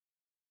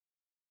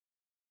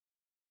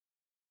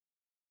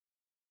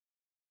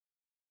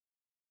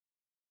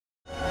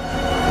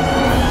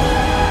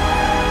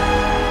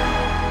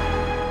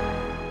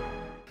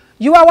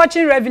You are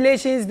watching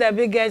Revelations, the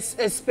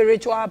biggest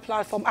spiritual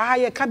platform. Aha,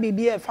 ye ka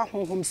bibi e fa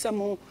honhom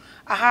semo.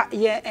 Aha,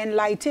 ye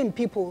enlighten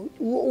people.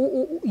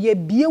 Ye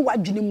bie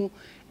wadwene mu,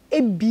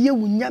 e bie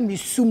wunyame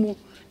sumu.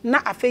 Na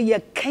afe ye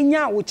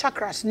Kenya wo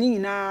chakras ni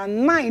na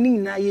nine ni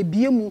na ye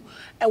bie mu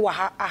e wa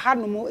ha. Aha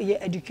no mo ye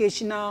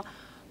educational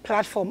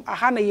platform.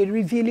 Aha na ye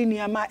revealing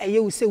niama eye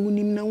wo se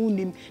wunim na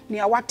wunim ni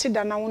awate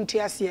da na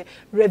wonte ase.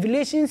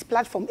 Revelations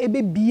platform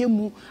ebe bie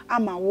mu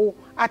ama wo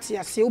ate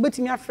ase.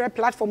 Obetimi afre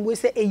platform we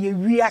se eye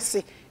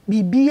wiase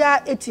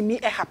bibia etimi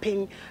e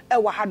happen e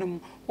wa hanom.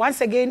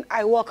 Once again,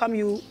 I welcome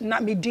you.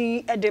 Not me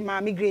din e de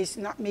Maame Grace,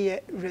 not me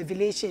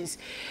Revelations.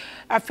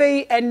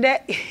 Afei and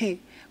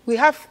we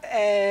have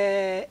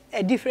a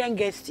different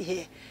guest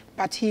here,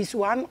 but he's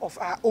one of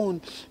our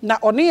own. Now,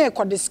 on here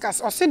could discuss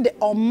or say the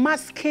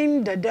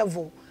unmasking the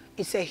devil.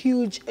 It's a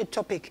huge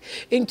topic.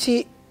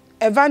 Into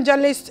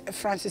Evangelist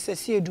Francis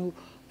Asiedu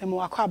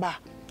Mwakwaba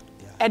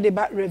at the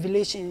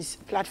Revelations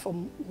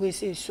platform we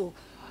say so.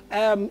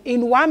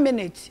 In 1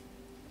 minute,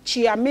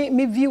 chia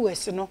me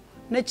viewers no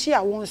na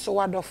chia won so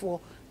wadofo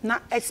na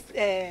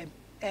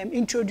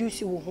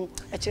introduce you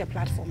at your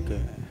platform.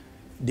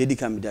 Dedi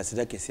kam da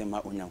asida kese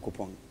ma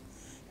onyankopon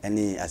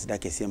ene asida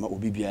kese ma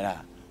obi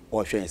biara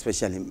o hwe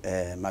especially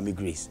Maame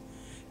Grace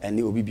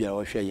ene obi biara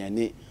o hwe yan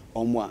ne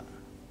omo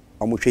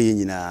hwe yen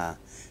nyina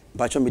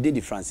bacho me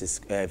dedi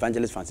Francis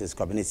Evangelist Francis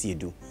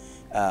Asiedu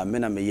me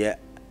na me ye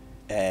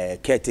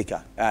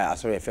caretaker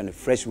sorry friend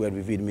fresh word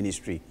revealed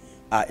ministry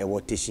e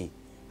what teaching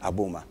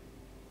Burma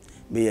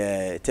me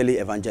tele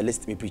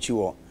evangelist me preach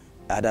you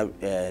other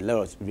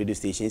lot of radio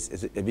stations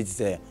a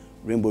bit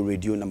Rainbow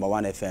Radio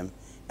 #1 FM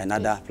and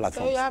other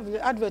platforms. So you have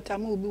the advert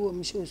am obi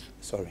wo shows.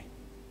 Sorry.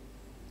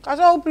 Cause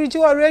I preach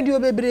you radio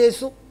bebre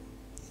so.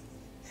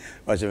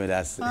 Watch me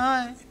that.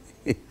 Ah.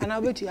 And I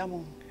bet you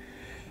am.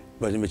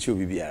 But me chu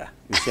bibiara.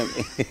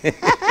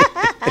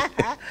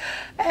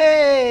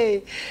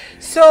 Hey.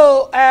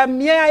 So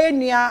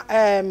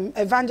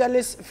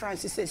Evangelist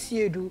Francis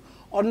Asiedu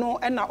or no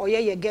and na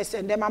oye guest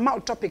and them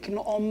amount topic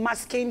no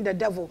unmasking the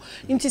devil.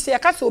 Inti se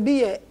yakasa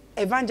obi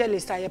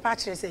evangelist aye pa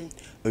kire say.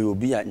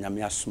 Obi ya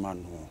nyame asoma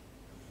no.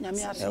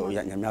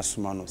 Nyame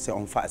asoma no say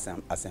onfa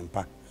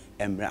asempa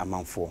emre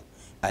amanfo.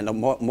 And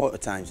more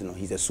times,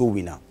 he's a soul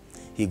winner.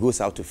 He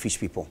goes out to fish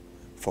people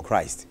for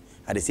Christ.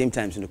 At the same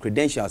time, the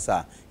credentials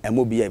are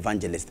MOB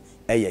evangelist,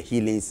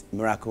 healings,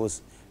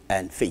 miracles,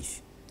 and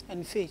faith.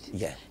 And faith.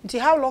 Yeah.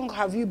 Until how long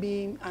have you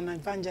been an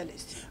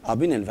evangelist? I've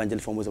been an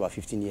evangelist for almost about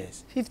 15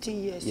 years.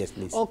 15 years? Yes,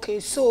 please. Okay,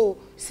 so,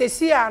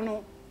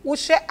 Sesiano, we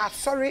share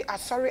sorry,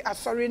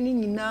 ni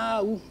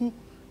nyina uhu,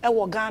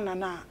 ewo Ghana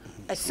na.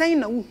 A sign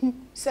na uhu,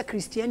 se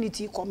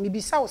Christianity, come,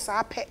 maybe sa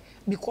pe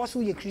because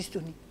we are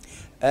Christian.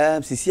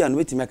 Sisi anu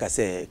weti meka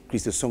say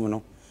Christo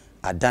somono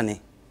adane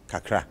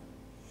kakra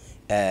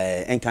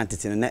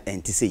encantity na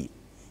entisi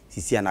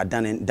sisi anu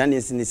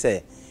adane ni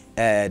say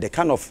the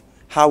kind of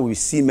how we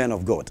see men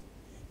of God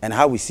and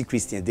how we see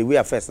Christians the way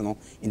at first in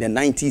the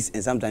 90s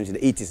and sometimes in the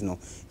 80s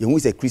you who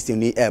say Christian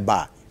ni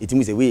eba it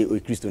means a way or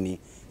Christian ni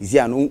sisi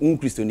anu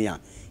Christian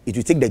it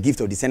will take the gift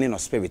of discerning of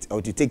spirit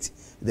or to take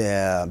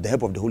the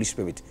help of the Holy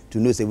Spirit to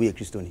know say we are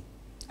Christian.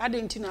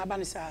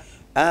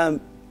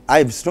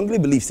 I strongly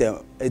believe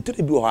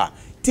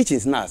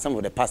teachings now some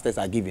of the pastors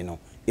are giving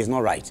is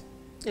not right.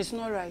 It's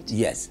not right.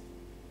 Yes.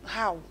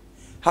 How?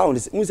 How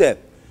is there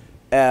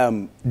are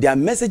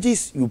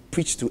messages you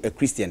preach to a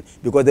Christian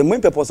because the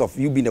main purpose of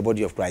you being the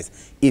body of Christ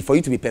is for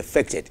you to be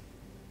perfected.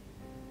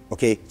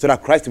 Okay, so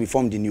that Christ will be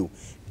formed in you.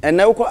 And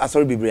now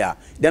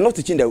they're not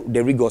teaching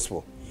the real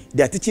gospel.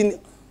 They are teaching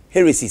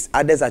heresies.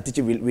 Others are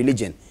teaching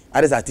religion.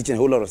 Others are teaching a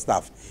whole lot of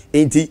stuff.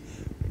 And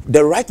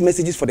the right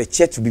messages for the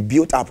church to be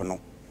built up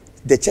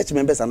the church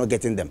members are not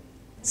getting them.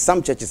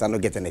 Some churches are not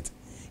getting it.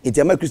 In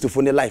the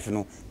Christophone life,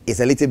 it's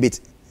a little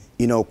bit,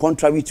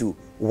 contrary to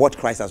what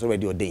Christ has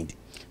already ordained.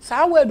 So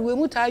how word we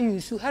muta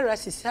use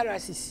heresies?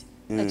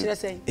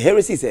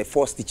 Heresy is a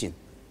false teaching.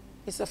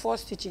 It's a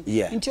false teaching.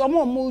 Yeah. Into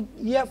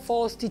your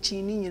false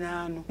teaching,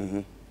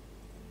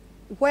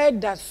 where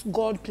does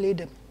God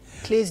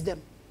place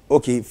them?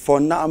 Okay, for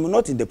now I'm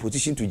not in the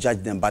position to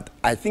judge them, but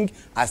I think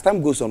as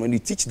time goes on, when you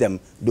teach them,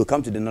 they'll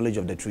come to the knowledge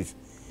of the truth.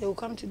 They will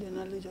come to the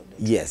knowledge of the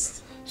truth.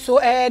 Yes. So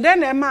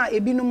then Emma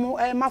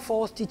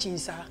false teaching,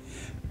 sir.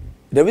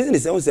 The reason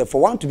is also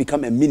for one to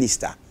become a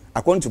minister,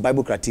 according to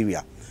Bible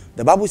criteria,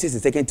 the Bible says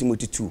in 2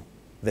 Timothy 2,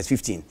 verse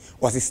 15,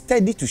 was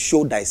study to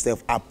show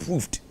thyself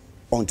approved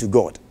unto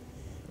God.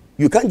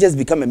 You can't just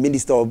become a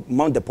minister or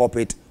mount the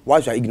pulpit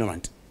while you are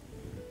ignorant.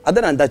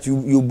 Other than that,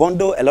 you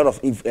bundle a lot of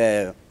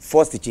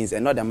false teachings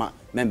and not the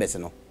members,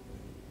 So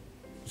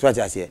what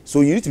I say.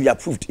 So you need to be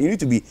approved. You need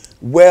to be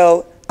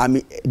well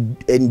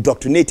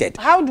indoctrinated.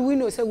 How do we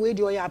know say where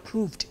you are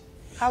approved?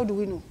 How do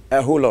we know?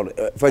 A whole lot.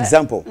 For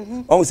example,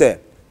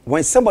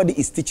 when somebody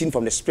is teaching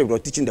from the Spirit or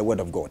teaching the Word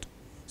of God,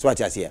 so what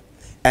I say,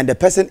 and the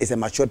person is a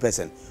mature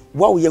person,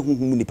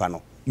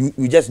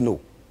 you just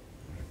know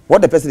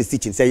what the person is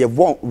teaching. Say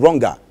you're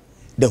wronger.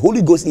 The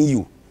Holy Ghost in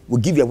you will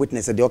give you a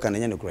witness that they all can.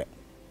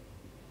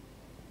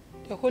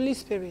 The Holy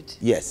Spirit.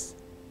 Yes.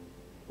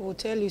 Will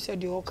tell you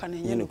said you can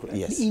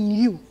yes. in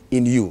you.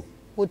 In you.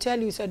 Will tell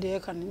you said you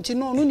can.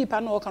 No, no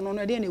nipa no can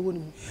no dey na ewu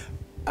ni.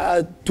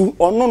 To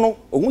no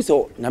ohun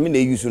se na me na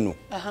use no.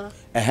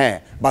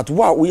 But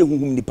what we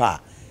huhum nipa,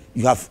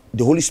 you have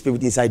the Holy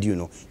Spirit inside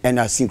you, and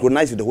are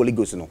synchronized with the Holy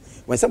Ghost,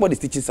 When somebody is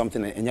teaching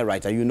something and you're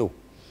right, you know.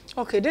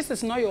 Okay, this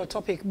is not your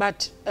topic,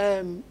 but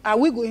are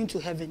we going to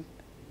heaven?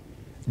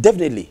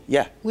 Definitely,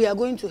 yeah. We are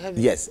going to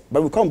heaven. Yes,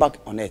 but we come back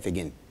on earth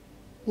again.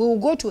 We will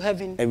go to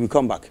heaven. And we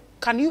come back.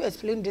 Can you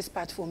explain this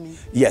part for me?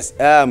 Yes.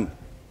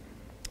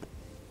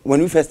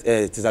 When we first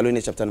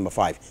Thessalonians chapter number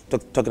 5,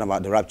 talking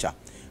about the rapture.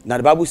 Now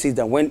the Bible says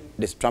that when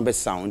the trumpet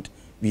sound,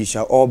 we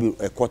shall all be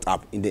caught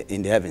up in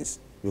the heavens.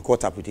 We're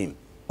caught up with him.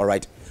 All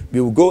right.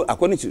 We will go,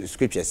 according to the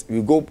scriptures, we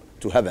will go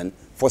to heaven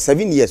for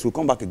 7 years. We'll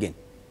come back again.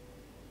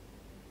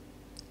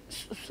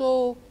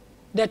 So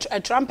a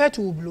trumpet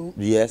will blow?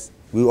 Yes.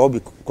 We will all be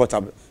caught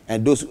up.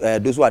 And those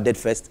who are dead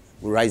first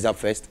will rise up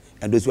first.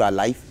 And those who are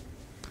alive,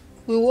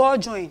 we will all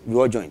join. We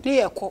will all join.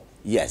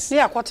 Yes.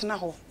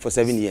 For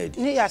 7 years.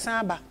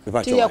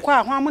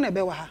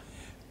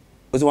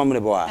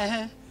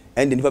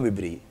 And the never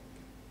be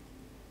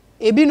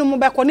ebinum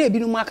beko na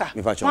ebinum aka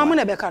mamu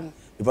na beka no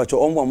ipacho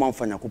ombo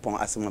amamfa nyakopon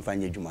asem fa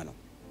nya adwuma no.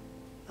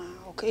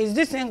 Okay, is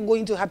this thing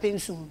going to happen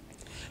soon?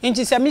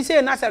 Inti se me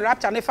say na se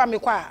rapture ne fa me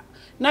kwa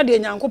na de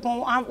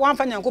nyankopon wan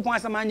fa nyankopon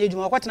asem anya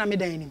adwuma kwatena me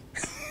dan ni.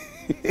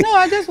 No,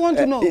 I just want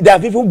to know. There are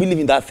people who believe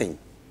in that thing.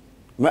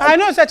 I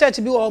know such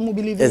church be all who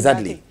believe in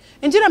exactly.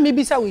 That thing. Inti na me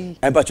bisa we.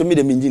 Ipacho me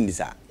de minjin dis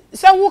a.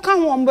 Se wo kan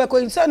ho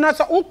mbeko se na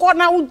so wo ko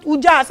na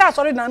uja sa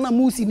sorry na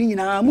musi ni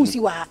nyina musi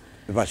wa.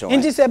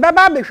 Inti se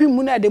baba behwi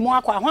mu na de mu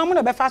akwa ho amu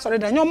na be fa sore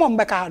da nyomo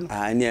mbeka no.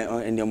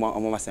 Ene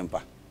omo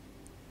sempa.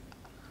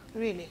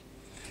 Really?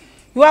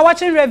 You are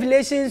watching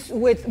Revelations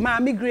with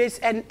Maame Grace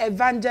and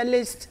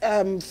Evangelist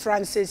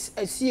Francis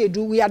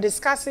Asiedu. We are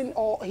discussing,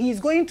 or he's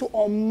going to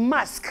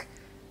unmask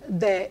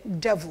the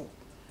devil.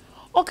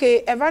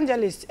 Okay,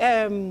 Evangelist,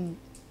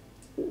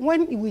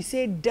 when we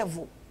say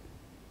devil,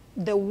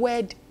 the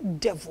word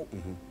devil,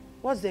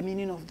 what's the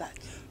meaning of that?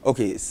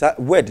 Okay, so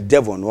word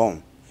devil,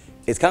 no.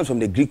 It comes from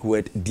the Greek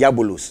word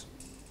diabolos.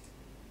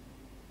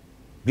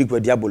 Greek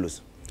word diabolos.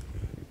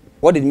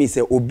 What it means?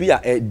 Obia,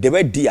 the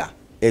word dia,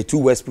 two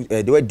words.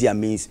 The word dia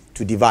means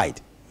to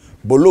divide.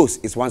 Bolos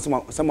is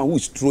someone who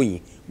is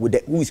throwing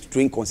who is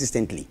throwing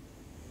consistently.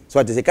 So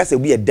at the case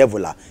be a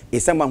deviler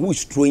is someone who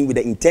is throwing with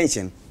the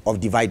intention of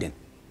dividing.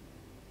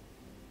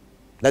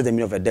 That's the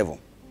meaning of a devil.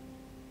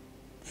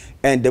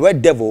 And the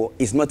word devil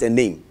is not a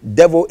name.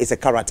 Devil is a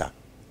character.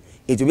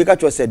 It will be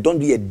catch say, don't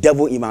be a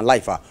devil in my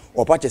life,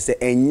 or patch say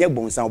enye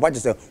bonsam, or patch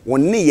say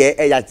one ye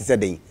eya ti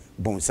say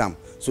bonsam.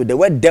 So the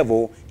word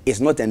devil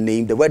is not a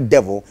name. The word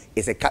devil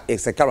is a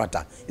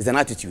character, it's an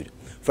attitude.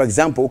 For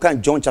example, we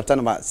can John chapter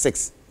number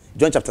 6,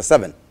 John chapter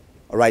 7.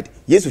 All right,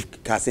 Jesus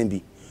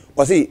kasembi.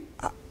 Or say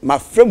my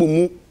friend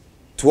mu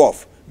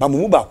 12, but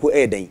mu ba ko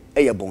eden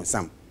eye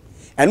bonsam.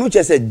 And which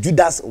said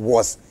Judas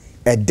was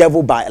a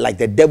devil by like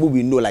the devil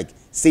we know, like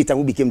Satan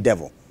who became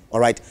devil. All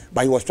right,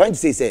 but he was trying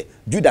to say,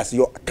 Judas,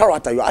 your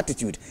character, your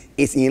attitude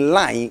is in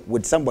line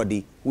with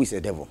somebody who is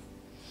a devil.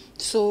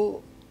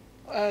 So,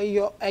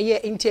 your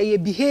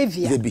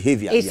behavior, the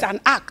behavior is an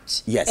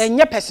act, yes, and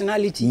your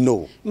personality.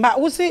 No, but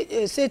who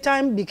say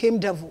Satan became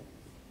devil?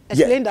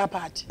 Explain that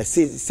part.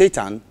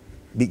 Satan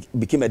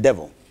became a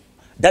devil.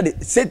 That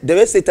is, the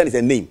way Satan is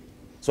a name,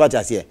 so what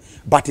I say,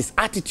 but his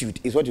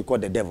attitude is what you call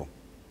the devil.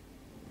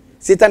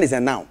 Satan is a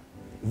noun,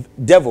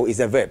 devil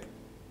is a verb.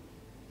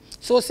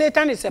 So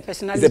Satan is a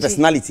personality. It's a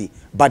personality,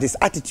 but his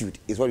attitude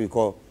is what we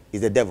call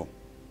is the devil.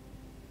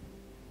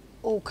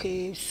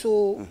 Okay,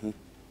 so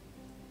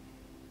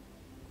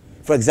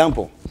for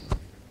example,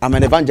 I'm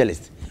an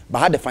evangelist, but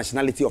I had the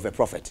functionality of a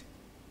prophet.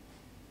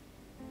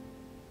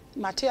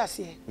 Matthias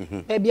here,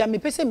 baby, I'm a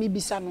person me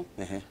bisano,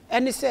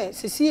 and he says,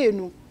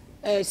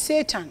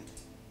 Satan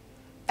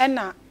and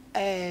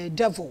a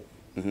devil.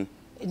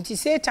 Nti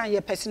Satan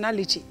your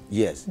personality.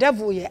 Yes.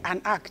 Devil ye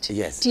an act.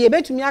 Yes. Ti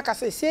ebetumi aka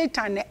say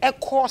Satan na e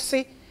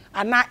cause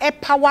ana e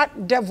power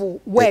devil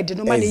word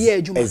no man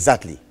ye adwuma.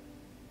 Exactly.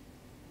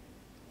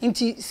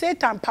 Nti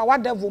Satan power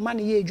devil man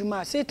ye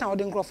adwuma. Satan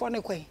ode nkrofo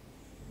ne kwen.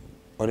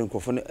 Ode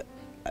nkrofo ne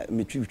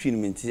metwi no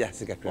menti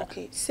ase kakra.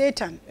 Okay.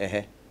 Satan.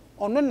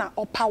 Ono na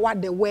o power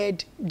the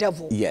word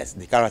devil. Yes,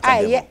 the character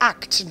devil. Ye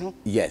act no.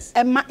 Yes.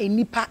 Ema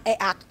enipa e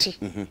act.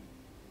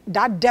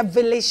 That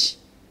devilish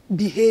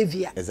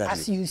behavior, exactly,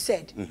 as you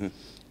said.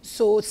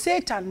 So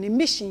Satan the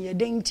mission ye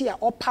dentia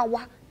or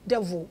power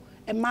devil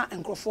ema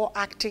enkrofo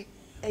acting.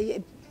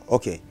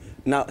 Okay,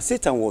 now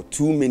Satan were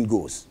two main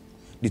goals.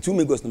 The two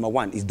main goals, number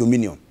one is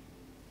dominion,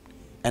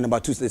 and number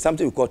two is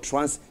something we call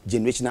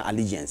transgenerational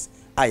allegiance.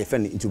 I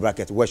find into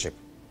bracket worship.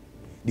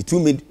 The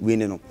two main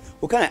winning.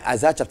 Okay,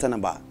 Isaiah chapter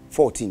number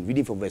 14,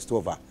 reading from verse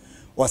 12.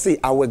 Or say,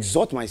 I will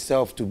exalt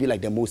myself to be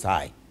like the Most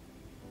High.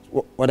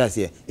 What does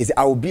he say? Is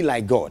I will be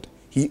like God.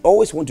 He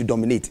always wants to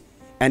dominate.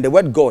 And the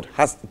word God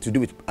has to do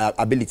with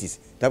abilities.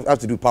 That has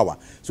to do with power.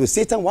 So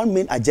Satan, one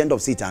main agenda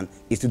of Satan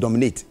is to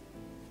dominate.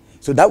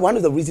 So that one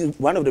of the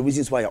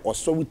reasons why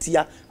authority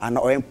and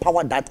or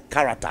empower that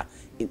character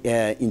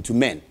into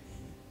men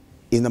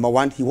is number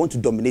one, he wants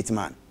to dominate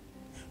man.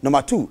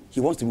 Number two, he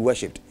wants to be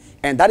worshipped.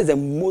 And that is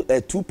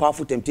the two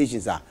powerful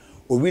temptations are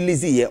or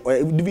release here, or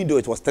even though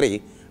it was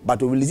three,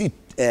 but we release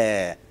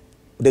the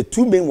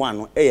two main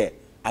one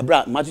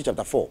about Matthew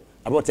chapter 4,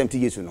 about tempting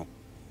years, you know.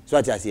 So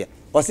I just here.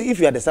 Or see, if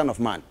you are the Son of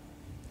Man,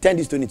 turn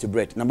this stone into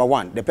bread. Number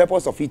one, the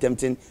purpose of he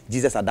tempting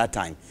Jesus at that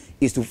time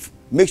is to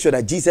make sure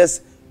that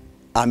Jesus,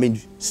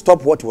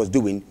 stop what he was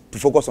doing to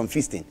focus on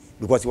feasting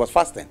because he was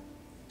fasting.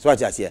 So I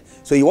just here.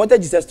 So he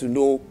wanted Jesus to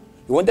know.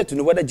 He wanted to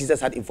know whether Jesus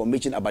had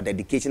information about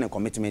dedication and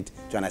commitment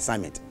to an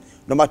assignment.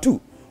 Number two,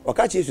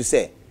 Okachi used to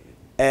say,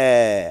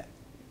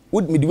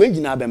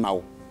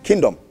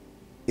 kingdom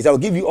is I will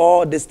give you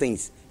all these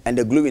things and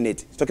the glory in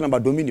it. It's talking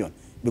about dominion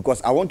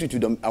because I want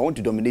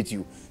to dominate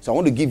you. So I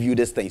want to give you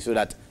this thing so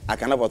that I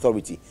can have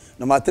authority.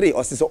 Number three,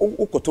 also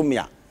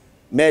okotomia,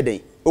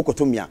 mede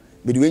okotomia,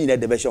 bedouin in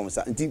the version.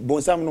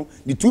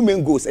 The two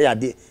main goals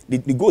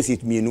the goals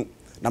it me.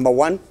 Number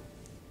one,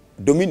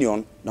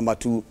 dominion. Number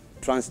two,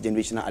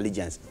 transgenerational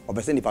allegiance. Or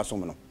person the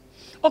person.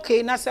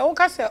 Okay, now say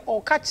oka say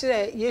or catch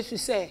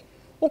Jesus say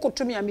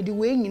okotomia me the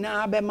way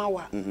nyina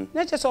abemawa.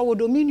 Na just all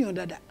dominion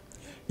dada.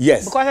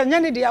 Yes. Because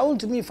anyane dey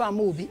want to me farm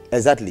obi.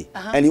 Exactly.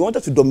 And he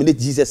wanted to dominate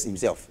Jesus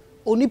himself.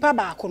 Onipa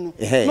ba akono.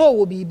 No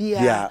wo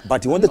bibia. Yeah,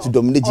 but he wanted to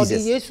dominate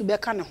Jesus. Yesu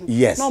beka na ho.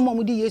 Yes. No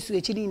mo di Yesu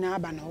echiri na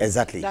aba na ho.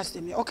 Exactly. That's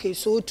the okay,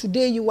 so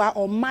today you are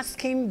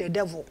unmasking the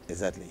devil.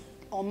 Exactly.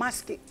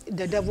 Unmasking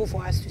the devil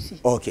for us to see.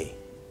 Okay.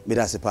 Me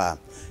that's pa.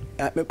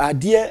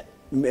 Adie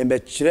me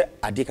kire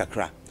ade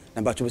kakra.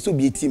 Na ba so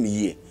bi team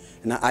yie.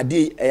 Na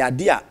ade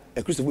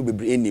a Christopher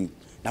bebre enim.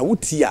 Na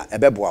wuti a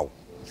ebeboa.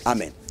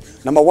 Amen.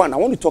 Number one, I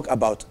want to talk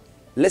about,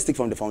 let's take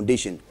from the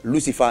foundation,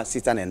 Lucifer,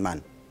 Satan, and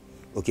man.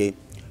 Okay?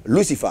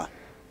 Lucifer,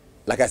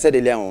 like I said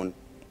earlier on,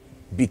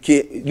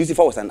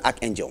 Lucifer was an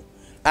archangel.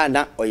 And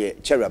a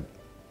cherub.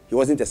 He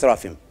wasn't a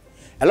seraphim.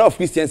 A lot of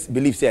Christians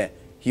believe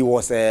he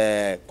was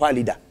a choir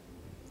leader.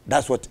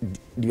 That's what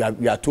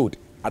we are told.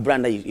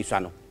 Abranda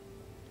Isano.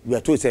 We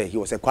are told he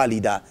was a choir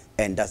leader,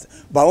 and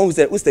that's. But when we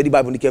study the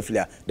Bible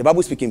carefully, the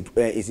Bible speaking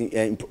is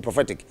in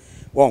prophetic.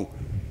 Wrong.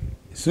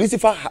 So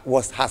Lucifer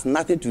has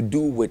nothing to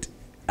do with,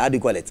 how do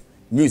you call it,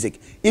 music.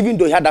 Even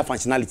though he had that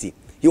functionality,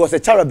 he was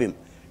a cherubim.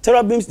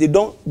 Cherubims, they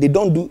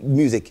don't do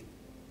music.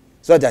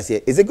 So I just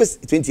say Ezekiel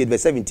 28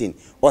 verse 17.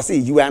 Or say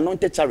you were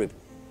anointed cherub.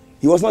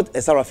 He was not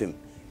a seraphim.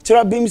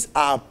 Cherubims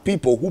are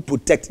people who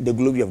protect the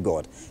glory of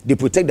God. They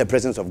protect the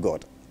presence of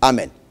God.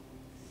 Amen.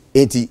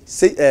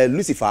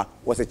 Lucifer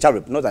was a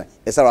cherub, not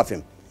a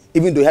seraphim.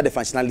 Even though he had the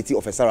functionality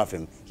of a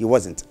seraphim, he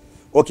wasn't.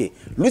 Okay,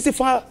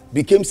 Lucifer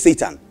became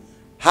Satan.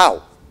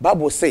 How?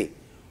 Bible say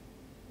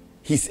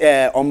he's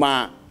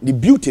the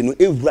beauty no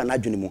every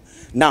anadwene.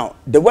 Now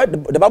the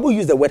Bible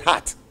used the word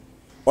heart,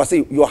 or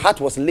say your heart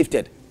was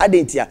lifted.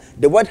 Identity.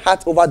 The word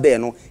heart over there,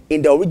 no,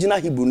 in the original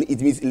Hebrew it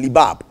means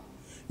libab,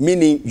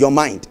 meaning your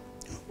mind.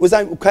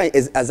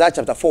 Isaiah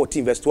chapter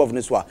 14 verse 12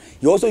 this one.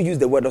 You also use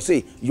the word or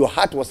say your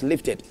heart was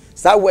lifted.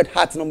 So that word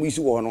heart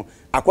no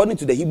according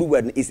to the Hebrew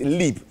word is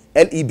lib,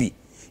 L-E-B.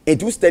 And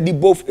to study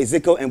both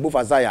Ezekiel and both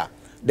Isaiah,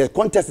 the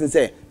context in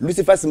say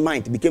Lucifer's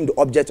mind became the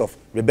object of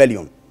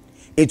rebellion.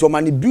 It was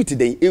manipulated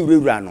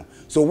the.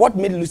 So what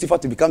made Lucifer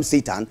to become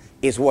Satan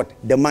is what?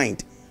 The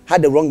mind.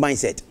 Had the wrong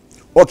mindset.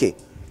 Okay.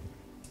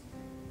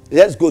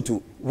 Let's go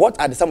to what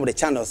are some of the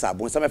channels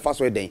some first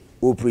way then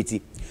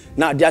pretty.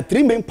 Now there are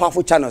three main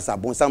powerful channels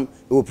some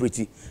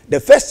pretty. The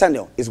first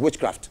channel is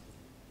witchcraft.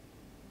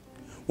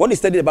 When you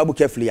study the Bible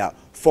carefully,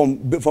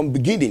 from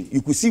beginning,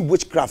 you could see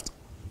witchcraft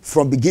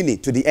from beginning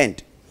to the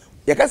end.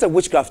 You can say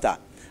witchcrafter.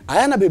 I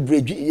am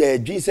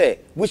a say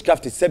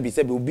witchcraft is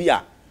sebi will be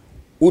a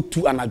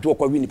O2 and a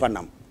joke or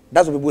winipanam.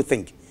 That's what people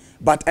think.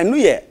 But I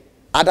know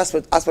other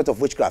aspect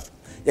of witchcraft.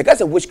 You can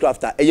say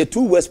witchcrafter, and your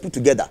two words put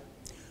together.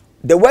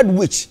 The word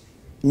witch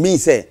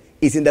means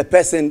is in the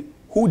person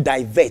who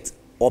divert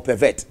or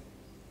pervert.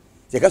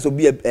 You can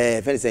be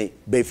a friend say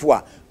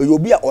before you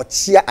be a or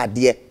cheer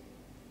idea.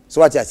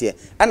 So what you say?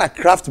 And a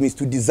craft means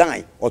to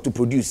design or to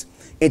produce.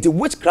 And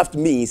witchcraft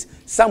means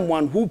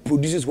someone who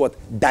produces what?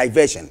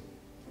 Diversion.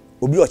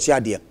 Obi or cheer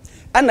idea.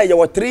 And there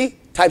were three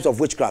types of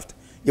witchcraft.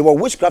 There were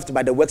witchcraft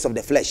by the works of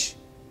the flesh,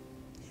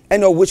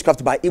 and no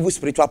witchcraft by evil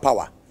spiritual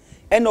power,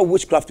 and no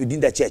witchcraft within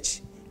the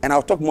church. And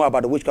I'll talk more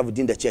about the witchcraft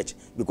within the church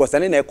because I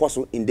need a course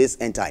in this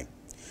end time.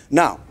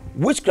 Now,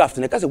 witchcraft,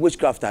 in the case of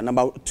witchcraft,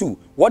 number two,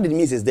 what it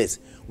means is this: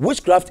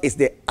 witchcraft is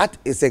the act,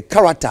 is a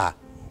character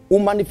who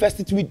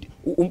manifests with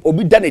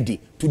obedience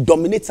to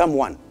dominate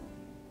someone.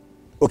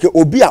 Okay,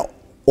 obia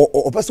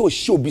or person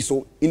show be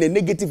so in a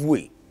negative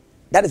way.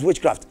 That is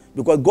witchcraft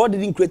because God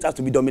didn't create us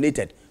to be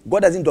dominated.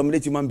 God doesn't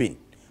dominate human being.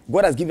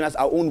 God has given us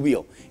our own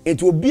will. And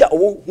to be a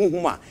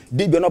woman,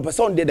 they be not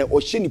person there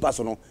or shiny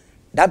person.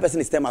 That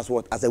person is termed as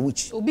what? As a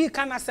witch. Obi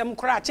can as some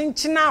crack,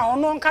 chinchina, or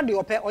no can do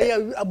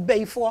a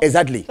bay for.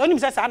 Exactly. Don't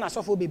say Anna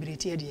so be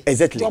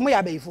exactly.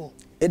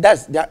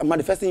 That's they are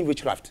manifesting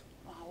witchcraft.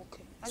 Ah,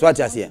 okay. So what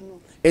you say?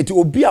 And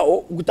to be a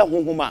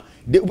woman,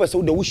 they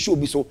person the wish show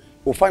be so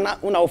O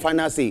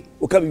final say,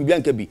 o can be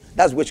blank be.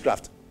 That's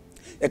witchcraft.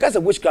 A case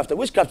of witchcraft.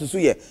 Witchcraft is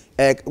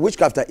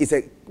witchcraft is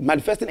a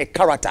manifesting a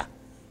character.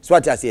 So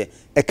what I say,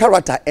 a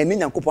character and then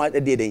Yankopon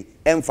de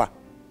emfa.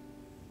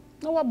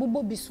 No what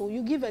bobo be so.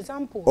 You give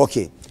example.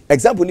 Okay.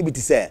 Example need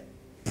to say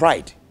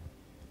pride,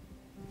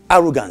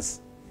 arrogance,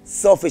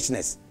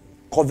 selfishness,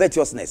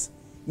 covetousness.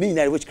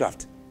 Meaning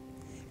witchcraft.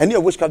 And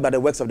your witchcraft by the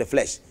works of the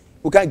flesh.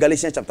 We can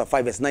Galatians chapter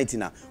 5 verse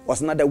 19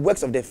 was not the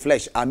works of the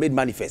flesh are made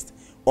manifest.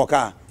 Or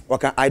can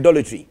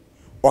idolatry,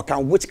 or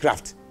can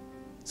witchcraft.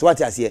 So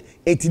what I say,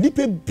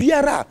 nipe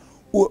biara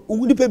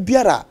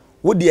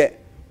wo de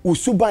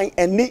usuban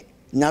ene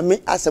nyame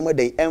asemo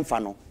de emfa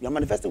you are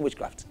manifesting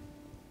witchcraft.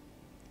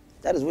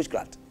 That is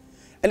witchcraft.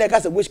 And like I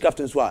said, witchcraft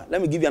as well.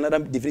 Let me give you another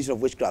definition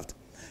of witchcraft.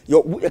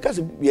 The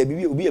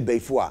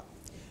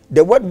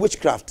word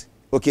witchcraft,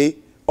 okay,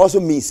 also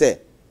means say,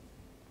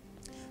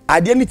 I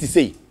didn't need to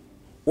say,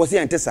 what's the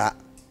answer?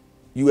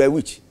 You are a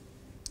witch.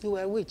 You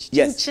are a witch.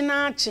 Yes.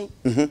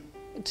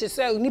 To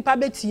say nipa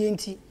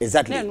beti.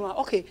 Exactly.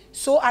 Okay.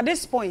 So at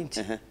this point,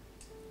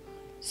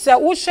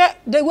 so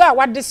the way I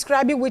would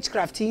describe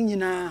witchcraft in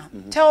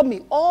tell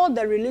me all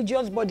the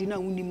religious body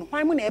now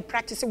why when they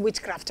practice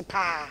witchcraft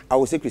pa. I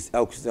will say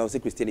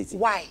Christianity.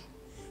 Why?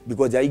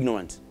 Because they are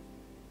ignorant.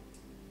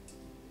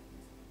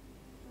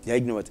 They are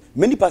ignorant.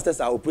 Many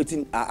pastors are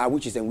operating are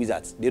witches and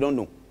wizards. They don't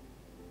know.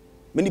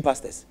 Many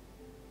pastors.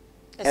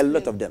 Explain. A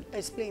lot of them.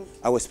 Explain.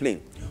 I will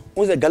explain.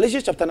 On the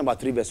Galatians chapter number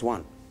 3 verse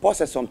 1, Paul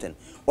says something.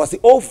 Was the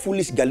all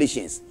foolish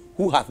Galatians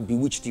who have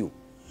bewitched you?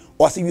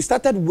 Or see, you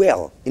started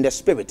well in the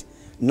spirit.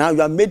 Now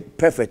you are made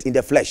perfect in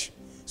the flesh.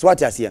 So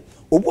what I say?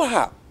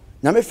 Oboha,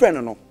 na me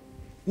friend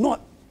no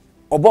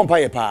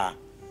obompa ye pa.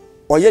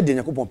 Oye de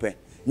nyakopon pe.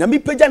 Na me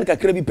pagya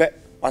nkakra bi pe.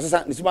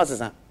 Wasesa nisuma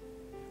sesa.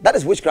 That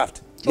is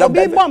witchcraft. You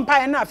be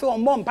bompa na afi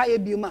on bompa ye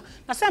biuma.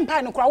 Na say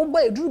mpa no kra wo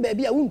boy eduru ba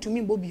bia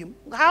wuntumi mbo bium.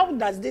 How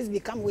does this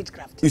become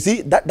witchcraft? You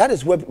see, that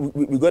is where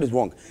we got it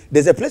wrong.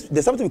 There's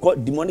something we call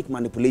demonic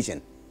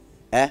manipulation.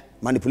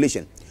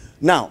 Manipulation.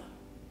 Now,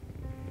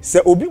 say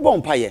obi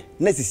bompa ye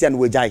na sisia no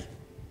wajai.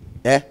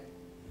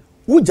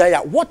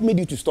 Ujaya, what made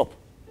you to stop?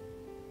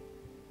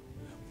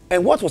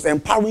 And what was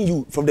empowering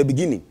you from the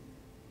beginning?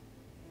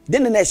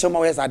 Then the next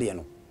show is at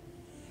and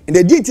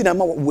the deity na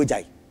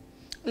wajai.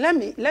 Let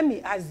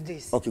me ask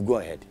this. Okay, go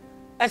ahead.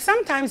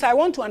 Sometimes I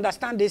want to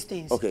understand these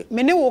things. Okay.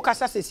 Mene wo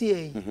kasa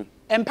sesi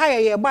empire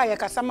ye ba ye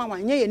kasa ma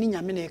wan ye ni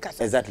nyame na ye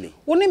kasa. Exactly.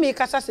 Wo ne me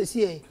kasa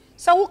sesi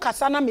sa wo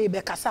kasa na me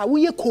be kasa wo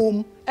ye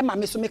kom e ma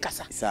me so me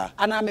kasa.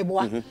 Ana me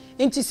boa.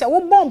 Enti se wo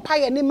bo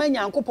empire ne ma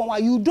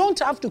Nyankopon you don't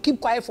have to keep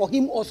quiet for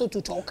him also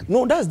to talk.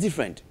 No, that's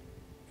different.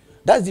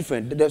 That's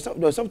different.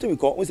 There's something we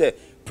call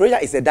prayer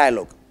is a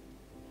dialogue.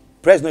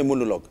 Prayer is not a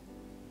monologue.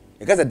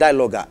 Because a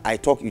dialogue, I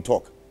talk, you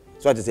talk.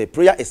 So I say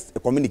prayer is a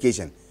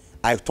communication.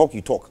 I talk,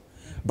 you talk.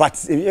 But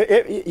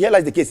here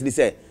lies the case. They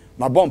say,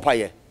 my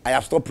bonfire, I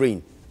have stopped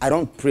praying. I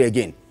don't pray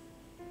again.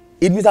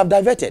 It means I've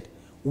diverted.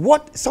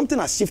 Something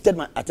has shifted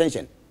my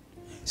attention.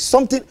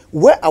 Something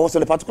where I was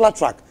on a particular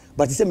track,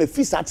 but he said, my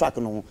free start track.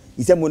 No,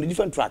 he said, I'm on a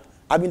different track.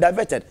 I've been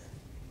diverted.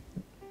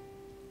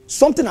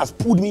 Something has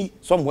pulled me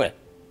somewhere.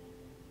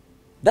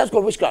 That's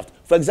called witchcraft.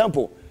 For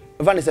example,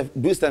 Evangelist,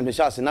 do stand me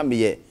shout, and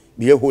be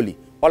holy.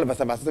 All of a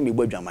sudden, I say, me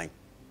boy your mind.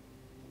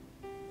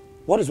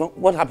 What is wrong?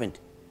 What happened?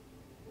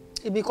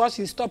 Because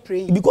you stopped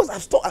praying. Because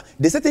I've stopped.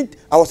 They said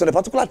I was on a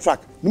particular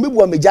track.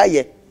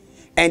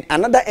 And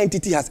another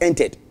entity has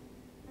entered.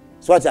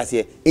 So what I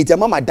say, it's a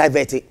mama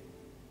diverted.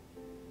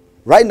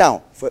 Right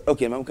now,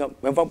 okay, I'm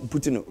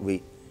putting it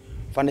away.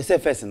 For the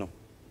first, no.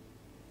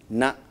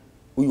 Na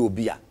we will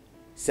be a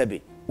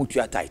sebe, which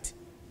you are tight.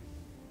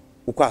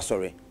 Ukwa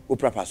sorry,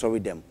 uprapa sorry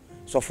them.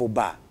 So for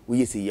bar,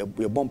 we say you're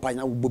born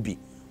pina bobby.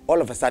 All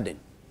of a sudden,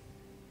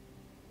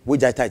 we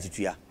just tight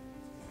to you.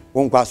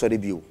 One class or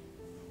review.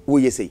 Who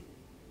you say? Do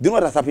you know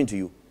what has happened to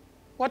you?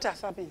 What has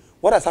happened?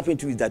 What has happened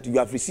to you is that you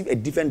have received a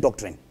different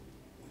doctrine.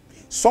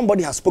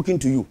 Somebody has spoken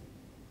to you.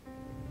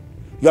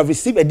 You have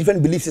received a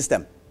different belief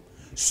system.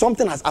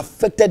 Something has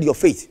affected your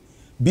faith.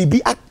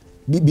 Bibi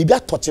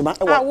touchima.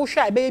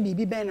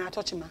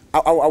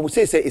 I would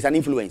say it's an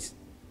influence.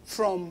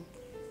 From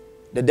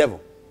the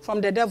devil. From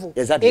the devil.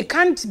 Exactly. It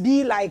can't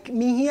be like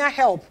me here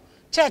help.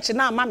 Church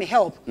now, mommy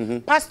help.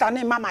 Pastor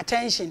name mama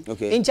attention.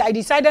 Okay. And I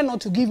decided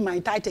not to give my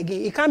tithe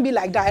again. It can't be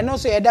like that. And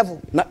also a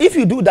devil. Now, if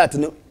you do that,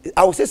 no,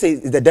 I would say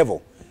it's the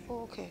devil.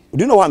 Okay.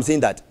 Do you know why I'm saying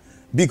that?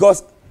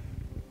 Because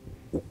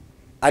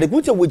at the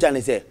point which I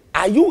say,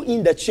 are you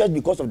in the church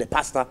because of the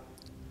pastor,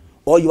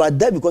 or you are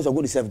there because you're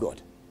going to serve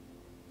God?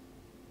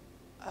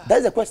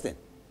 That's the question.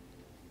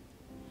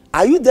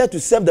 Are you there to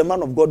serve the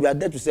man of God? We are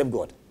there to serve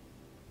God.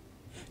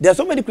 There are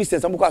so many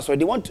Christians, so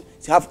they want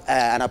to have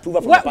an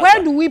approval from the pastor.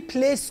 Where do we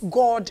place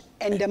God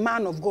and the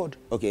man of God?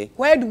 Okay.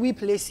 Where do we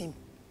place him?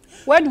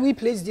 Where do we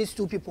place these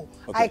two people?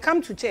 Okay. I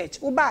come to church,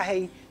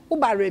 uba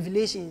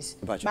revelations,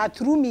 but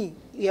through me,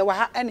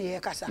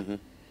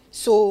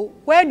 So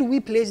where do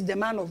we place the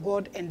man of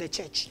God and the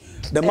church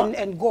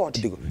and God?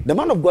 The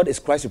man of God is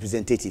Christ's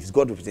representative. He's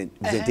God's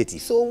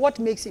representative. So what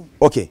makes him?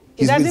 Okay.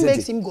 It doesn't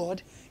make him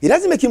God. It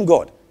doesn't make him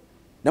God.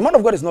 The man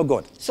of God is not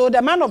God. So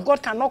the man of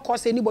God cannot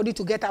cause anybody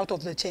to get out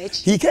of the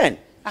church? He can.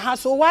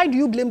 So why do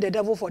you blame the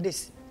devil for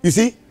this? You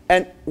see?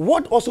 And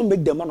what also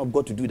makes the man of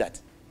God to do that?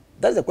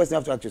 That's the question you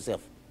have to ask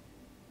yourself.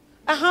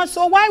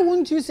 So why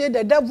wouldn't you say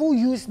the devil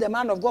used the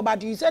man of God,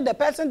 but you said the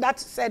person that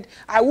said,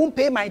 I won't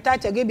pay my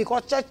tithe again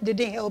because church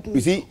didn't help me?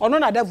 You see? Or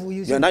not a devil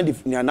used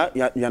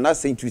you're not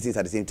saying two things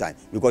at the same time.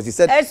 Because you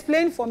said...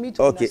 Explain for me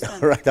to understand.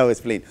 Okay, all right, I'll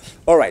explain.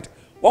 All right.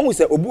 When we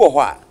say,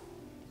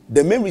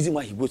 the main reason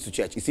why he goes to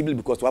church is simply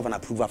because to have an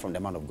approval from the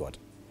man of God.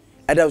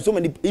 And there are so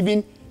many,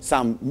 even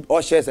some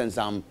ushers and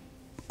some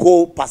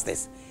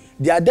co-pastors,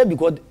 they are there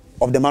because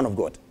of the man of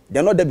God.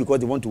 They're not there because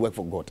they want to work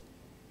for God.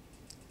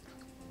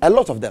 A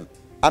lot of them.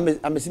 I'm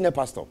a senior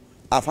pastor.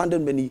 I've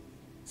handled many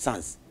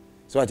sons.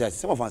 So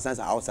some of our sons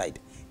are outside.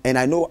 And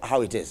I know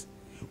how it is.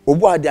 They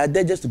are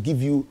there just to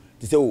give you,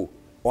 to say, oh,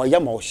 or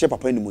yam or shape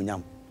up any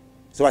munyam.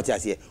 So what I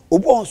say,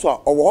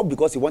 or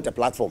because he wants a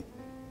platform.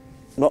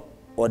 No,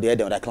 or the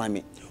other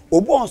climbing.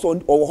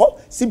 Or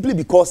simply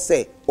because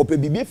say, or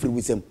be free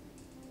with him.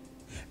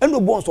 And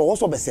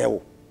also be sell.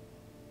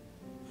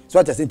 So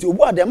what I say,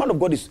 the man of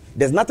God is,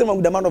 there's nothing wrong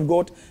with the man of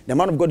God. The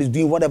man of God is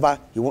doing whatever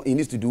he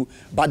needs to do.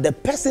 But the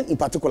person in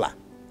particular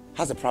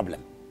has a problem.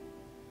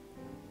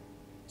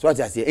 So what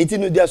I say,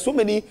 there are so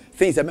many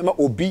things that remember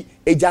obi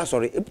eja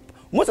sorry.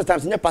 Most of the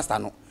times, in pastor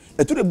no.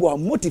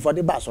 Motive for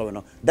the bar sorry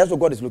no. That's what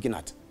God is looking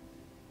at.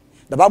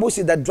 The Bible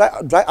says that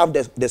dry up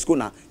the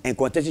schooner and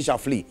contention shall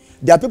flee.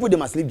 There are people they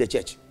must leave the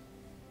church.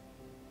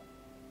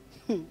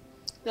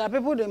 There are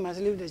people they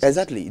must leave the church.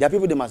 Exactly. There are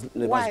people they must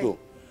go.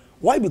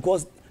 Why?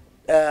 Because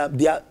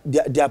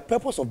their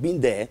purpose of being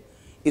there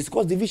is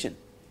cause division,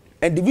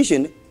 and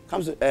division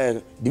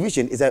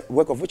is a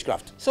work of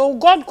witchcraft. So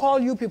God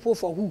called you people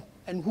for who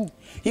and who?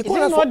 He called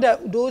us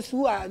not those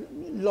who are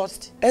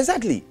lost.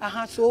 Exactly.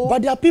 So,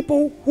 but there are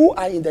people who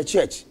are in the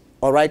church.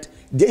 All right,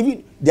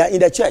 they are in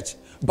the church,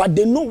 but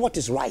they know what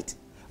is right,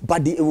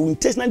 but they will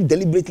intentionally,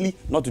 deliberately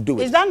not to do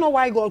it. Is that not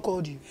why God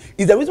called you?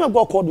 It's the reason why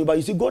God called me. But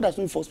you see, God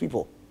doesn't force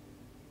people.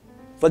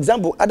 For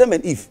example, Adam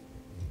and Eve,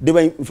 they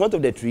were in front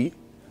of the tree.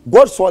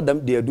 God saw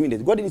them, they are doing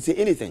it. God didn't say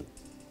anything.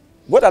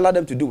 God allowed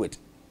them to do it.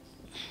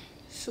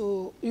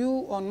 So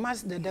you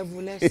unmask the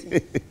devil, let's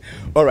see.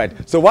 All right.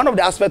 So one of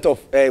the aspects of,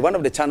 one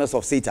of the channels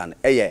of Satan,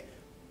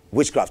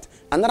 witchcraft.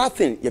 Another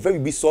thing, you have to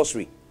be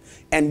sorcery.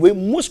 And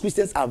when most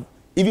Christians are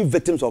even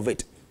victims of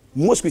it.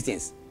 Most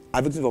Christians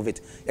are victims of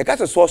it. A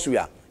kind of sorcery,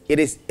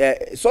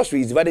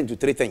 sorcery is divided into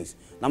three things.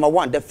 Number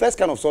one, the first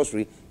kind of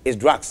sorcery is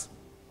drugs.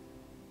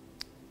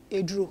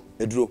 Edro.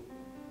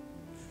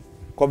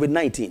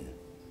 COVID-19.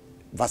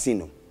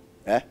 Vaccine,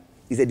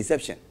 is a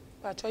deception.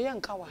 But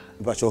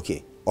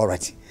okay, all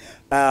right.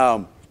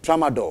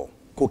 Tramadol,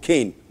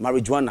 cocaine,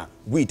 marijuana,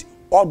 weed,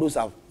 all those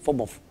are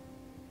form of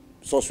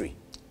sorcery.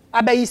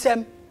 Your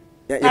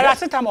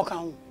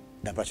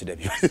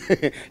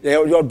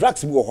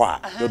drugs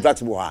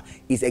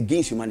is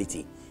against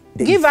humanity.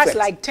 Give us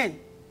like 10.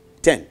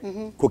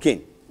 10.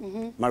 Cocaine,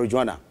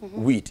 marijuana,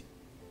 weed,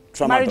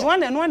 tramadol.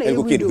 Marijuana and one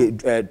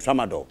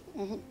tramadol.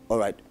 All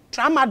right.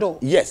 Tramadol?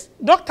 Yes.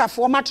 Doctor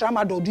former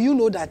tramadol, do you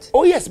know that?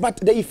 Oh, yes, but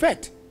the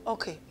effect.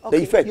 Okay.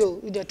 The effect.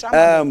 The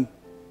tramadol.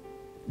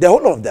 The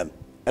whole lot of them,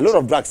 a lot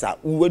of drugs are,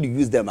 when you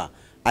use them,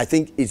 I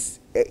think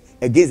it's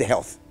against the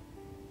health.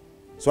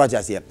 So I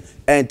just here.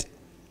 And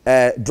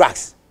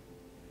drugs.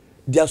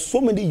 There are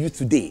so many youth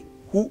today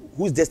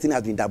whose destiny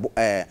has been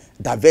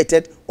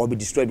diverted or be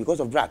destroyed because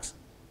of drugs.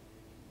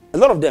 A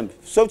lot of them,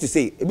 so to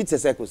say, a bit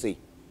circle say.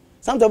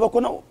 Sometimes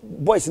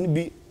boys need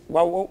be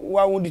why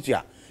won't you?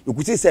 You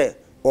could say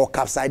or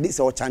capsize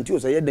or chanty or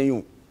say then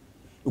you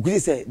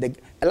could say the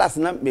last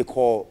night me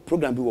call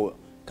program people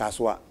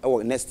Kaswa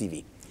or Next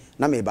TV.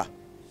 Nameba.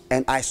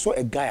 And I saw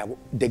a guy,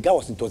 the guy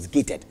was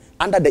intoxicated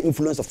under the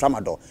influence of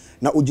tramadol.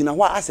 Now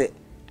Ujinawa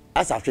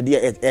as after the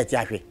air.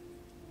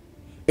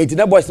 And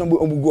that boys no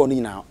go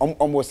on now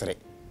almost.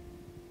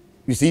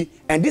 You see,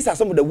 and these are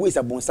some of the ways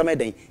about some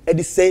day. And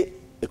they say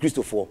a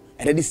Christopher,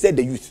 and they say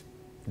the youth,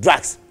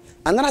 drugs.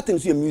 Another thing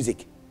is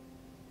music.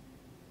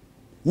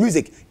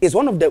 Music is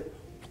one of the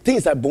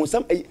things that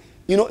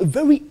a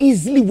very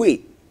easily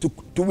way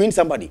to win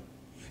somebody.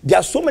 There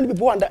are so many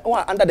people who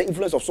are under the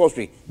influence of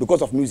sorcery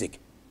because of music.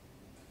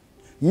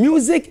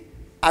 Music,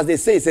 as they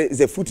say, is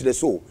a fruit to the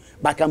soul.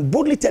 But I can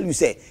boldly tell you,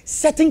 say,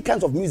 certain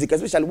kinds of music,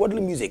 especially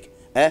worldly music,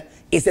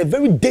 is a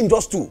very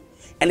dangerous tool.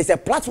 And it's a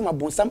platform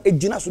about some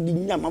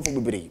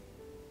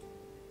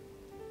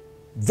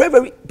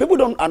very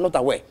people are not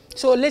aware.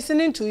 So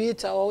listening to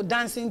it or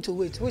dancing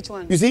to it, which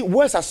one? You see,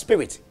 words are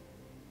spirit.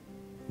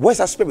 Words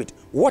are spirit.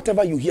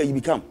 Whatever you hear, you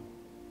become.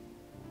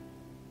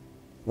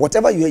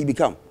 Whatever you hear, you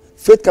become.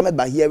 Faith cometh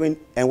by hearing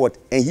and what?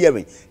 And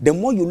hearing. The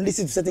more you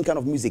listen to certain kind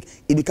of music,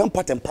 it becomes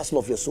part and parcel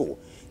of your soul.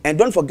 And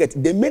don't forget,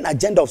 the main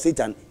agenda of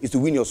Satan is to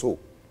win your soul.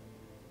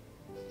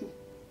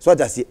 So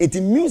what I say, it's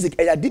music,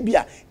 a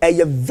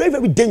very,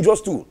 very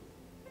dangerous tool.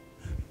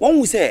 one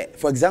who say,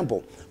 for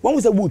example, one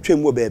who say we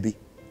train more baby,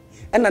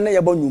 and then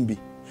you born be,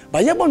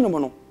 but you born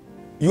no,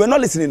 you are not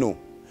listening no.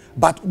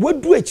 But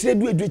what do it?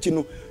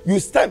 You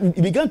start, you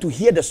begin to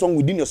hear the song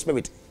within your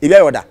spirit. If you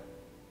order,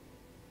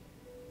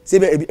 say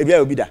if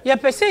you be that. Yeah,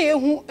 per se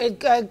who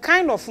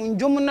kind of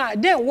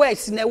njumuna. Then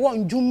words in a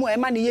one njumu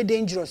emani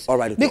dangerous. All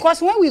right. Okay.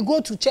 Because when we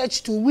go to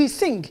church too, we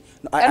sing.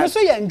 And also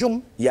yeah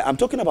njum. Yeah, I'm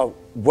talking about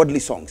worldly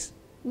songs.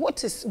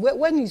 What is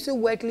when you say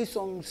worldly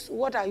songs?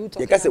 What are you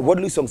talking about? Say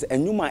worldly songs.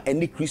 And you might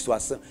any Christo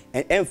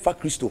and emfa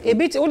Christo. A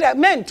bit older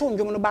men too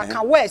njumu back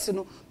can words, you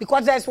know,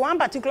 because there's one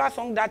particular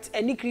song that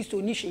any Christo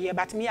niche here,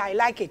 but me I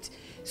like it.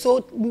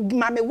 So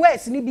Maame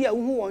words ni be a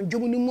who on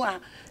njumu ni mu a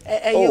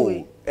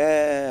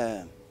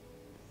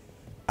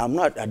I'm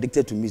not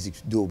addicted to music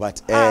though,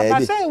 but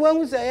but say when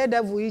we say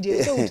devil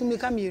idiot, so to me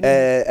come you.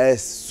 A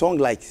song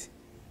like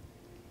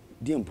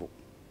Diempo.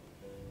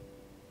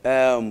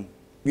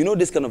 You know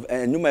this kind of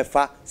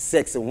numefa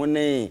sex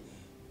when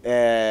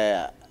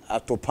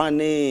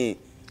atopane.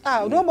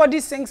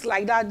 Nobody sings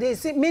like that. They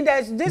say me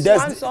there's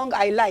one song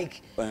I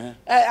like.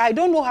 I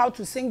don't know how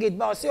to sing it,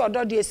 but say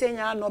other they say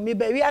no me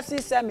be we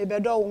say me be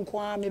do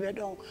nko me be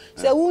do.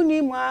 Say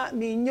uni ma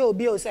me nyo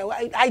bi o say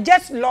I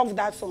just love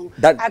that song.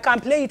 I can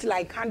play it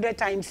like 100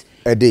 times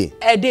a day.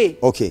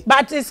 Okay.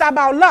 But it's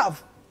about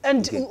love.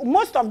 And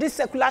most of these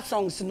secular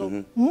songs, you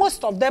know,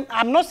 most of them,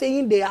 I'm not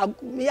saying they are,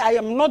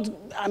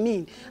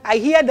 I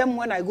hear them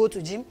when I go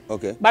to gym.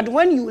 Okay. But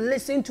when you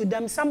listen to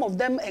them, some of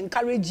them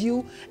encourage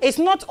you. It's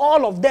not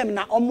all of them,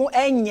 na omo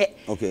enye.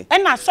 Okay.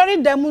 And I sorry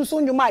them so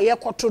you might hear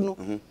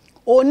kotono.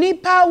 Oni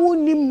pa wu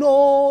nim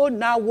no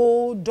na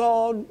wo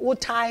do wo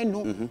tai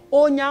no.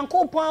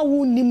 Onyankopon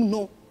wu nim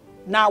no.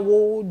 Na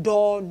wo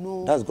do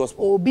no. That's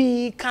gospel.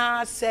 Obi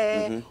ka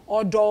se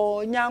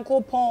odo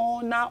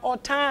nyankopon na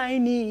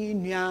otani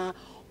nua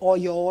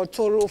oyo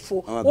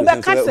torofo.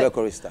 Obeka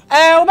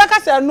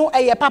se no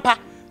eye papa.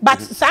 But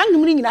sang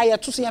nyina ye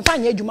to so ye fa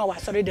nya adwuma wa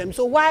sori dem.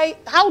 So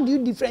how do you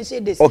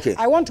differentiate this? Okay.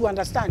 I want to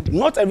understand.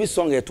 Not every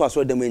song ye to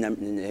asori dem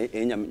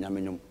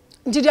nyamenyom.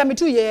 Nti dia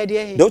metu ye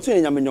de. Don't say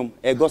nyamenyom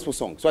a gospel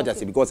song. So I just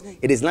say because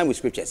it is in line with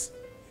scriptures.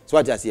 So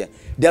I just say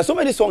there are so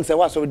many songs that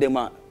was asori dem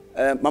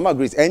Maame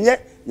Grace, enye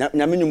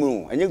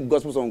nyamenyum enye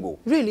gospel song go.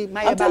 Really?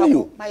 I'm telling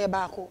you. My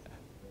bako.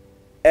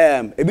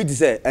 A bit to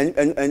say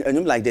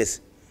and like this.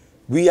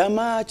 We are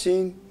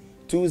marching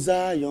to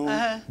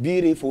Zion,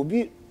 beautiful.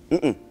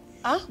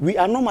 We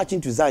are not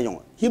marching to Zion.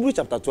 Hebrews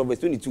chapter 12 verse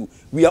 22.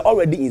 We are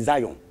already in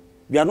Zion.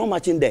 We are not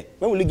marching there.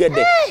 When will we get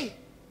there?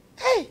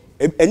 Hey.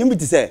 And you be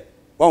to say,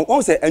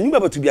 one say, and you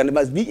able to be and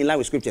must be in line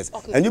with scriptures.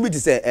 Okay. And you be to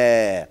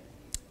say,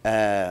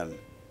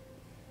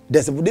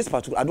 there's this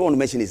particular, I don't want to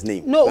mention his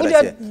name. No,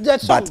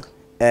 that song. But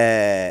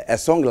a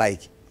song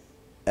like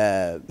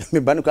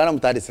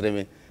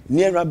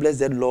nearer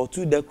blessed Lord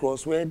to the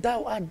cross where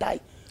thou art died.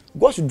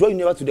 God should draw you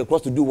nearer to the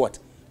cross to do what?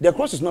 The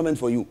cross is not meant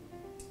for you.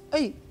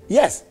 Hey.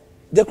 Yes.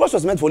 The cross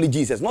was meant for only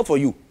Jesus, not for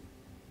you.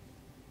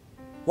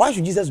 Why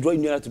should Jesus draw you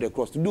nearer to the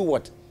cross? To do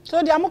what?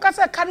 So the Amoka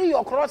said, carry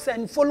your cross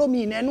and follow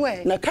me in any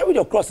way. Now carry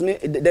your cross.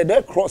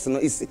 The cross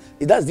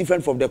that's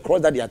different from the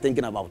cross that you are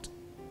thinking about.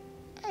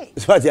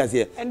 So I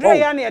say, and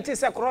it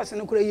is a cross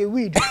and a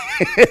weed.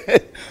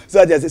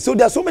 So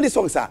there are so many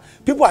songs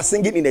people are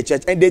singing in the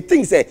church and they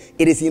think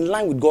it is in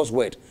line with God's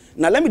word.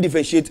 Now let me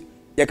differentiate.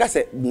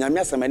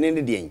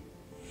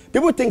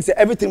 People think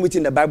everything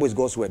within the Bible is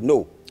God's word.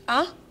 No.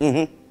 I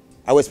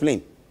will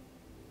explain.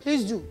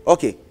 Please do.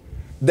 Okay.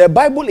 The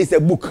Bible is a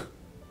book.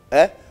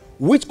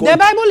 Which the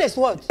Bible is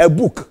what? A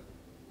book.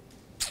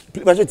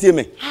 Please tell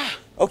me.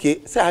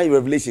 Okay. Say how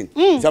revelation.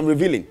 So I'm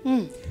revealing.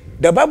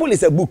 The Bible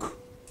is a book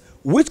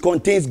which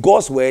contains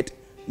God's word,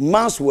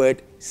 man's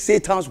word,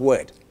 Satan's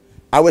word.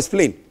 I will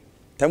explain.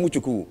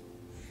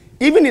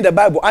 Even in the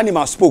Bible,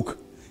 animals spoke.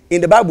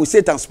 In the Bible,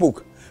 Satan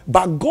spoke.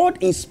 But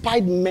God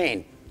inspired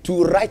men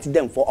to write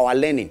them for our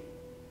learning.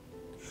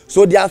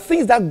 So there are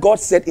things that God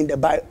said in the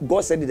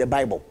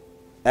Bible.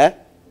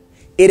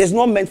 It is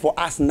not meant for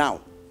us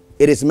now.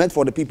 It is meant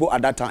for the people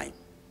at that time.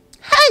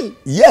 Hey!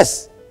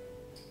 Yes.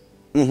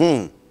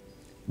 This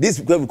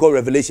is what we call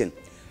revelation.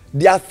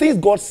 There are things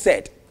God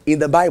said in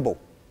the Bible.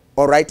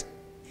 All right?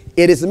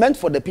 It is meant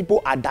for the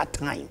people at that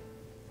time.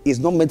 It's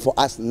not meant for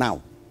us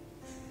now.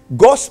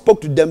 God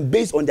spoke to them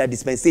based on their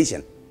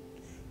dispensation.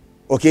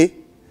 Okay?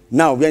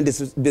 Now, we are in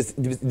this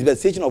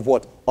dispensation of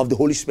what? Of the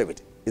Holy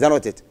Spirit. Is that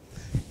not it?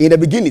 In the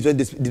beginning, it was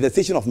the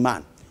dispensation of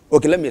man.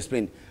 Okay, let me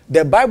explain.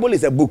 The Bible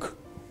is a book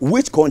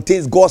which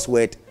contains God's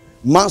word,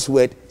 man's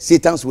word,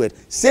 Satan's word.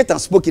 Satan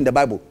spoke in the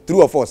Bible,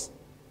 true or false?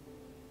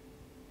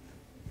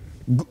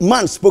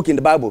 Man spoke in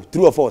the Bible,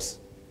 true or false?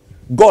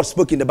 God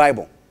spoke in the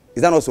Bible.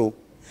 Is that not so?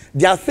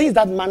 There are things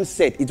that man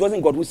said. It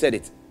wasn't God who said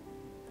it.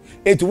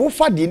 It will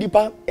fight the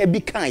nipa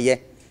ebi kan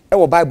ye.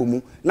 Ewo Bible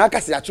mu. Now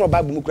kasi actual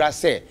Bible mu kra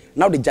say.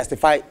 Now they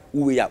justify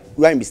who we are.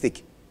 We are in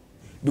mistake.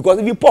 Because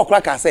if you Paul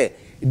cracker say,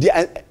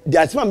 the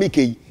asma make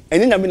and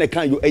then me na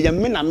kan you. E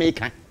me na me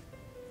kan.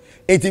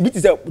 Enti bi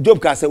say Job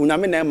ka say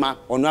unyame na ma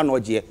ono na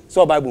oje.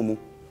 So Bible mu.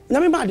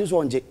 Unyame ma dey so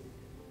onje.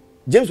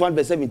 James 1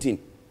 verse 17.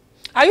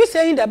 Are you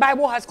saying the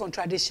Bible has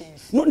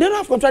contradictions? No, they don't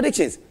have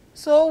contradictions.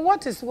 So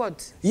what is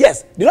what?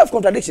 Yes, they don't have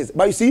contradictions.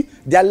 But you see,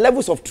 there are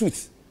levels of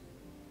truth.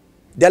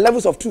 There are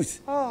levels of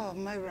truth. Oh,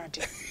 my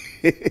radical.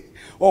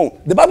 Oh,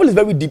 the Bible is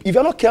very deep. If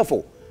you're not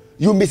careful,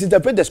 you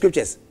misinterpret the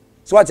scriptures.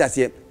 So what I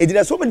say,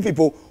 there are so many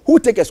people who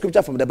take a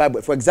scripture from the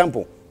Bible. For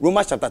example,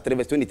 Romans chapter 3,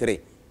 verse 23.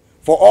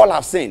 For all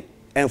have sinned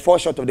and fall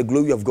short of the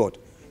glory of God.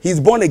 He's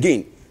born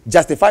again,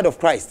 justified of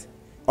Christ.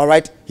 All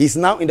right, he's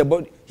now in the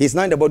body. He's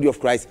now in the body of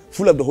Christ,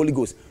 full of the Holy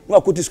Ghost. You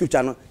are quoting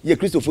scripture now. You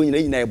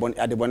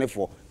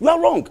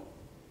are wrong.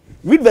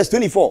 Read verse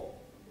 24.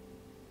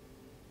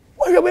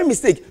 Well, you made a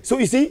mistake. So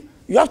you see,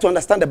 you have to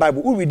understand the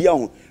Bible.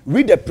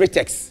 Read the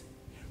pretext,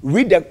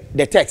 read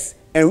the text,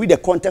 and read the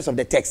context of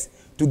the text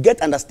to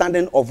get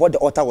understanding of what the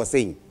author was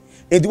saying.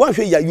 In the one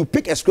way, you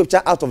pick a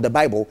scripture out of the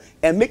Bible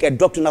and make a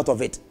doctrine out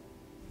of it,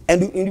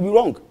 and you'll be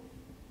wrong.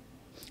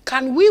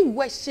 Can we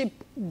worship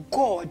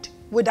God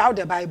without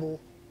the Bible?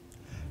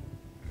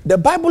 The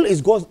Bible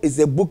is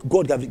a book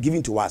God has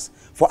given to us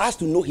for us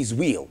to know His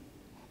will.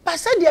 But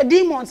said the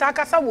demons how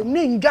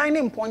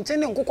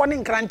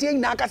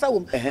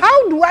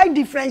do I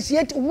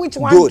differentiate which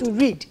one to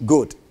read?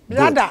 Good.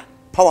 Rather. Good.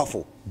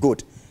 Powerful.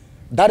 Good.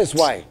 That is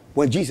why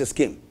when Jesus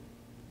came,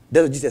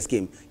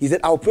 He said,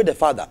 I'll pray the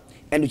Father,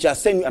 and He shall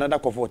send you another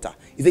comforter.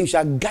 He said, He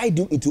shall guide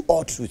you into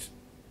all truth.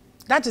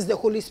 That is the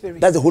Holy Spirit.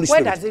 That's the Holy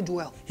Spirit. Where does it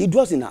dwell? He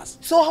dwells in us.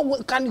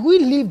 So can we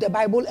leave the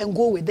Bible and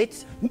go with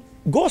it?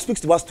 God speaks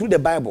to us through the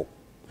Bible.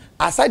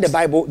 Aside the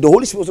Bible, the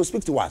Holy Spirit also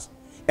speaks to us.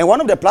 And one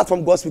of the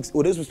platforms God speaks,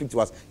 or those who speak to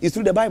us, is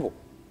through the Bible.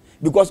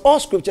 Because all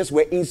scriptures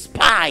were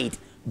inspired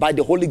by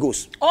the Holy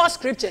Ghost. All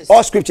scriptures.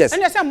 All scriptures.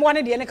 And you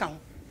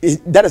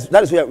say, that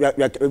is where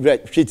we are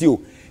treating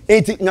you.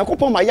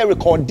 Nyakopon ma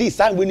record this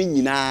and winning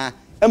nyina.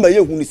 Emba ye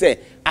hu ni say,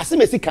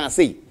 asemesi kan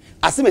say,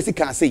 asemesi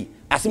kan say,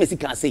 asemesi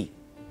kan say.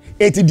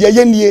 Enti de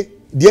ye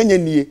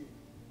nie.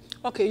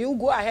 Okay, you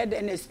go ahead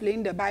and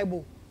explain the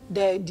Bible.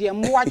 The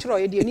mwa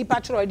chro the nipa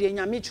chro the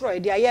nyame chro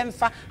the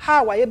ayemfa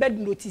how we bed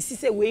notice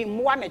say we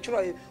mwa na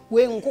chro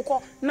we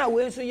nkoko na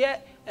we so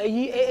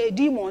ye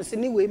demons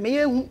anyway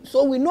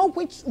so we know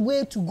which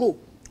way to go.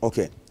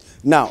 Okay.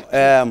 Now,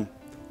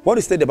 when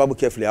you study the Bible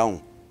carefully,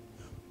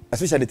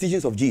 especially the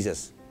teachings of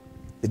Jesus,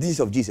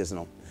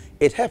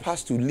 it helps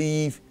us to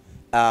live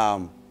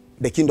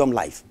the kingdom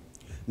life.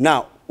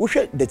 Now, we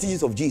share the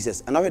teachings of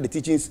Jesus and now the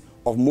teachings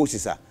of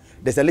Moses.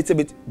 There's a little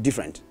bit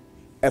different.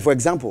 For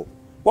example,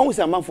 when we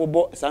say a man for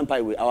bo,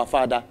 our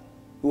Father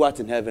who art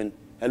in heaven,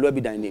 hallowed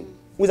be thy name.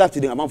 Who's after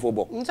the man for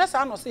bo?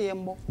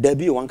 There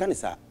be one kind of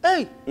say.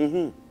 Hey.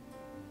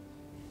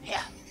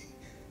 Yeah.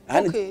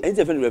 Okay. It's a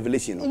different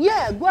revelation.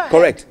 Yeah, go ahead.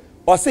 Correct.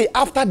 Or say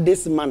after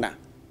this manner,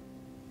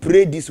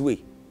 pray this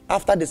way.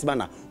 After this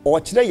manner, or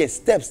today your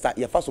steps that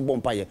your first born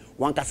pie.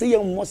 One can say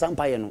you more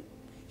sampire no.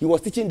 He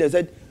was teaching. They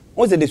said,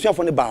 "What's the description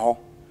from the bar?"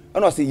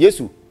 And I say,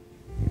 "Yesu,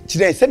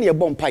 today send your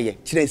born pie.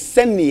 Today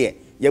send me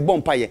your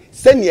born pie.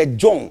 Send your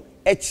John."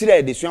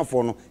 Today description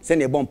for no.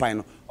 Send your born pie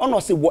no. And I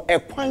say, "What a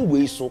quite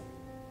way so."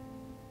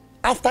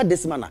 After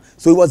this manner,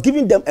 so he was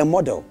giving them a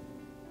model.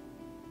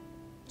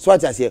 So I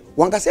say,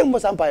 one can say more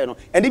sampire no.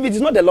 And if it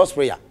is not the Lord's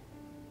prayer,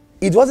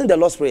 it wasn't the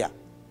Lord's prayer.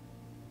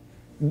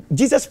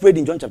 Jesus prayed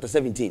in John chapter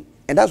 17,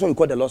 and that's what we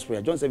call the Lord's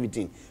Prayer, John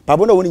 17.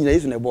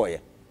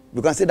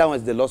 You can say that one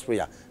is the Lord's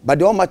Prayer. But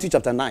the one Matthew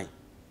chapter 9,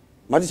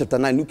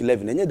 Luke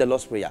 11, and yet the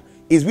Lord's Prayer.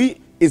 Is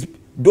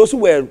those who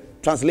were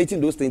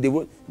translating those things, they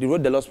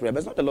wrote the Lord's Prayer, but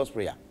it's not the Lord's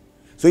Prayer.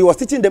 So he was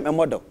teaching them a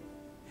model.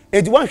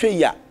 And one show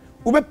here,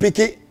 we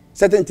pick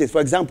certain things,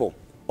 for example,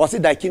 or say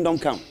thy kingdom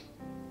come.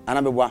 And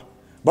I'm a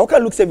but okay,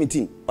 Luke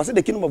 17, or say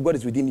the kingdom of God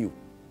is within you.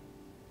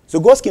 So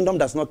God's kingdom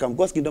does not come,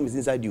 God's kingdom is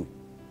inside you.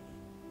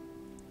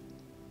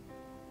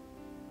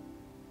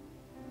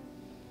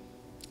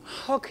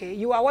 Okay,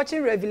 you are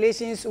watching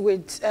Revelations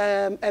with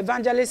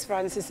Evangelist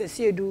Francis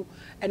Asiedu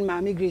and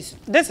Maame Grace.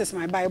 This is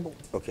my Bible.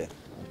 Okay.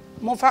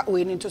 Mofa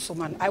Owen into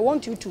Soman. I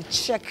want you to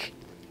check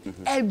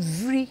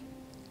every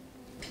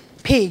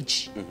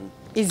page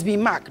is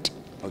being marked.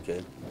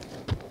 Okay.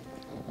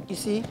 You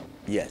see?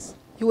 Yes.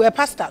 You were a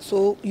pastor,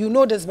 so you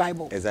know this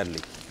Bible. Exactly.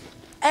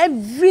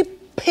 Every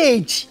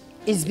page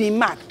is being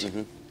marked.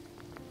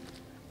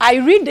 I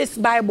read this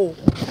Bible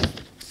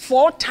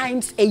 4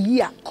 times a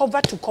year,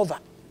 cover to cover.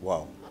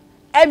 Wow.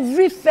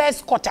 Every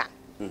first quarter,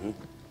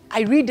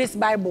 I read this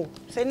Bible.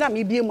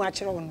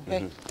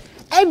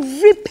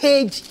 Every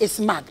page is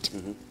marked.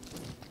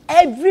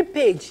 Every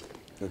page.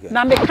 Okay.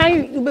 Now,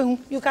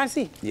 you can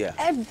see. Yeah.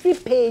 Every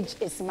page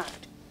is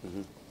marked.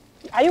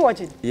 Are you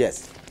watching?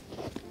 Yes.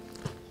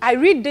 I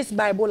read this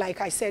Bible,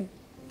 like I said,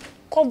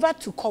 cover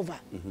to cover,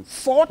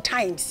 4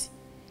 times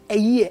a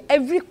year.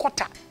 Every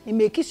quarter, you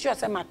make it sure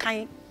I'm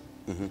kind.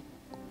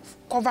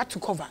 Cover to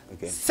cover.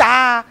 Okay.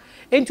 Sir,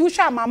 and you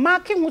shall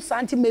marking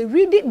Musanti may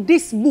read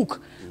this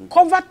book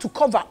cover to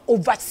cover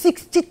over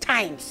 60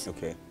 times.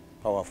 Okay.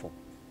 Powerful.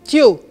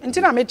 Tio,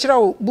 until I make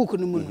your book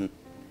no more.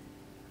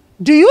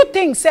 Do you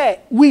think, say,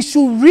 we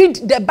should read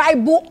the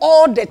Bible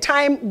all the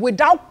time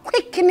without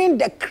quickening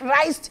the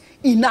Christ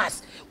in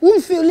us? We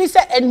feel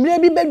listen and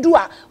maybe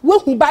bedua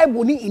we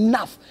Bible ni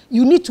enough.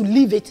 You need to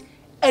leave it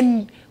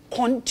and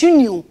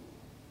continue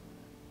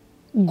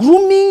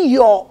grooming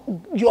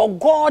your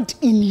God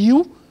in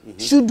you.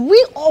 Should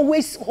we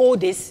always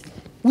hold this?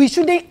 We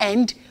shouldn't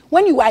end.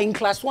 When you are in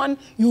class 1,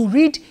 you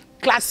read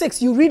class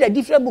 6, you read a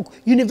different book,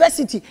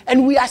 university,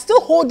 and we are still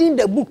holding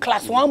the book,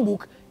 class 1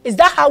 book. Is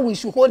that how we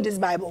should hold this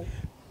Bible?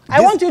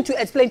 I want you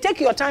to explain. Take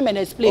your time and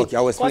explain. Okay,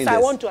 I will explain because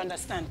this. I want to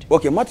understand.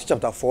 Okay, Matthew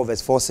chapter 4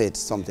 verse 4 said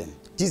something.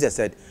 Jesus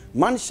said,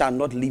 man shall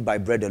not live by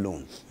bread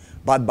alone,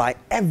 but by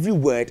every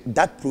word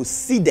that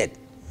proceeded.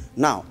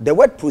 Now, the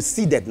word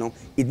proceeded, no,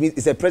 it means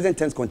it's a present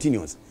tense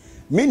continuous.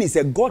 Meaning it's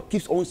a God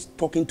keeps on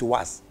talking to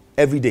us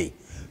every day.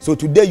 So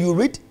today you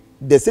read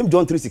the same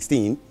John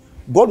 3:16,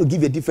 God will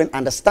give you a different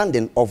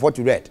understanding of what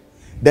you read.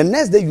 The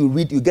next day you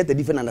read, you get a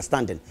different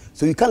understanding.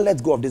 So you can't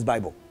let go of this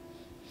Bible.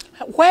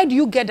 Where do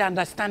you get the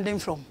understanding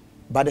from?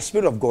 By the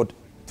Spirit of God,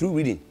 through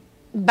reading.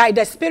 By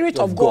the Spirit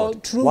of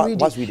God through reading.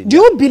 What's reading? Do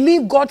you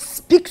believe God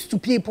speaks to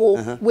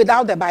people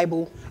without the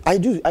Bible? I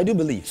do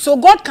believe. So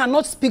God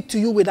cannot speak to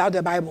you without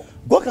the Bible?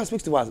 God can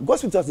speak to us. God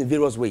speaks to us in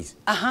various ways.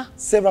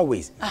 Several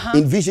ways.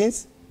 In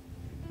visions,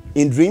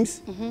 in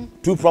dreams,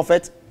 through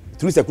prophets,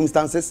 through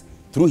circumstances,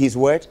 through his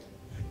word,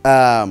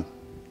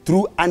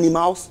 through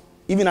animals,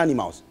 even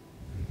animals.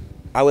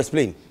 I will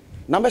explain.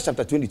 Numbers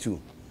chapter 22.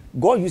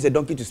 God used a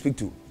donkey to speak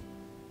to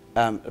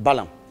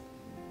Balaam.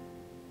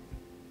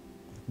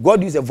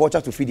 God used a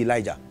vulture to feed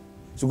Elijah.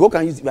 So God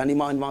can use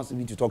animals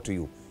to talk to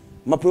you.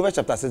 My Proverbs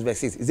chapter 6 verse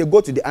 6. He said, go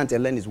to the ant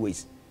and learn his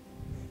ways.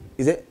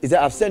 He said,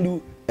 I've sent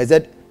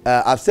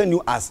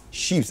you as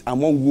sheep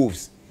among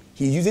wolves.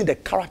 He's using the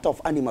character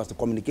of animals to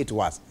communicate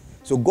to us.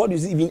 So God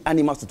uses even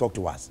animals to talk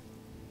to us.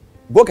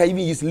 God can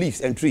even use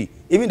leaves and tree.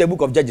 Even the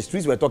book of Judges,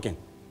 trees were talking.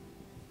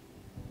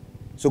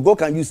 So God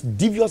can use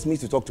devious means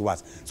to talk to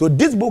us. So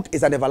this book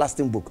is an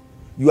everlasting book.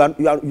 You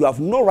have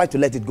no right to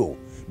let it go.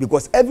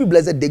 Because every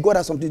blessed day, God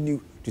has something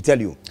new to tell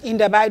you. In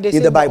the Bible,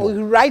 in the Bible. He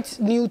writes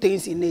new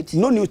things in it.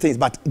 No new things,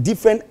 but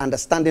different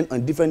understanding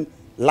and different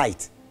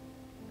light.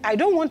 I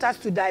don't want us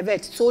to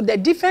divert. So the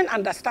different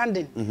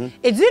understanding,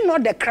 is it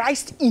not the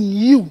Christ in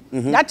you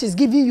that is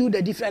giving you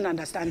the different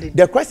understanding?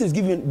 The Christ is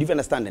giving you different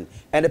understanding.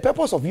 And the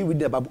purpose of you reading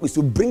the Bible is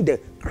to bring the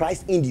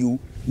Christ in you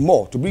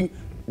more. To bring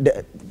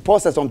Paul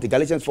said something,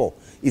 Galatians 4.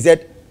 He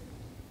said,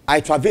 I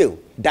travail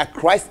that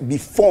Christ be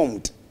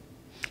formed.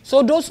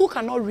 So those who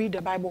cannot read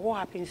the Bible, what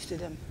happens to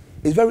them?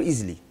 It's very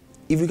easily.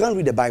 If you can't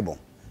read the Bible,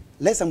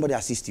 let somebody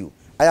assist you.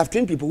 I have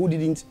trained people who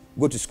didn't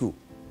go to school.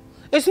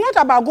 It's not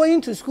about going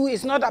to school.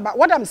 It's not about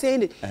what I'm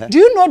saying. Do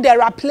you know there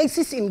are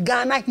places in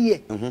Ghana here?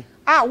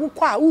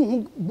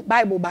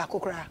 Bible.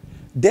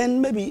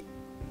 Then maybe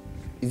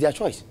it's their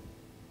choice.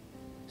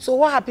 So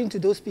what happened to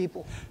those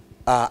people?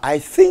 I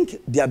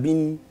think they are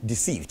being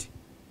deceived.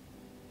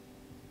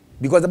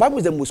 Because the Bible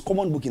is the most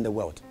common book in the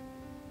world.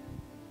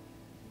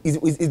 It's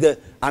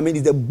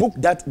the book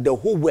that the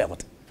whole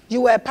world.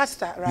 You were a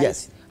pastor, right?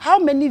 Yes. How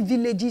many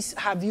villages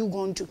have you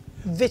gone to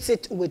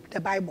visit with the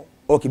Bible?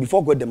 Okay,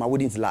 before God, I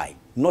wouldn't lie.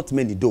 Not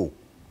many though.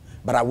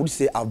 But I would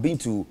say I've been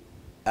to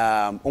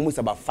almost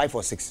about 5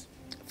 or 6.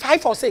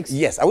 5 or 6?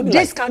 Yes, I wouldn't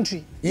lie. This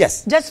country?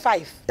 Yes. Just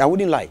 5? I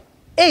wouldn't lie.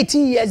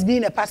 18 years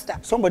being a pastor?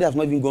 Somebody has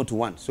not even gone to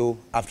one, so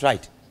I've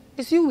tried.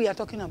 It's you we are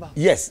talking about?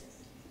 Yes.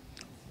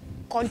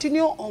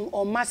 Continue on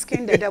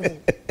unmasking the devil.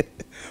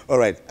 All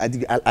right. I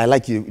think I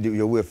like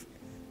your way of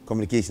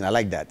communication. I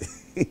like that.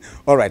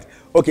 All right.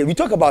 Okay, we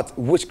talk about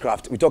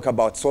witchcraft. We talk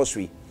about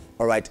sorcery.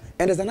 All right.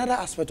 And there's another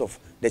aspect of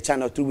the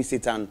channel through which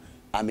Satan,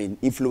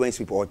 influence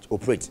people or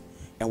operate.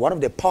 And one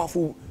of the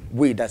powerful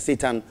ways that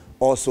Satan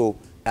also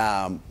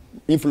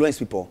influence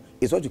people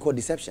is what you call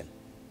deception.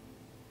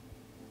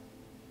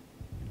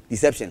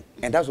 Deception.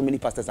 And that's what many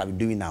pastors have been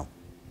doing now.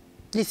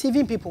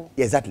 Deceiving people.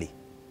 Yeah, exactly.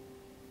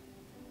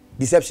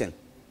 Deception.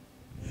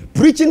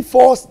 Preaching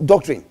false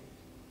doctrine.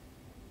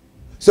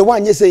 So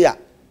one you say ya,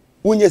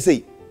 one you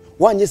say,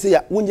 one you say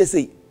ya, one you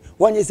say,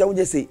 one you say, one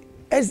you say.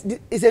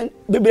 It's a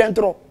baby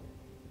intro.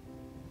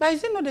 But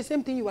is it not the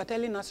same thing you are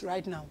telling us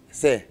right now?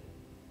 Say.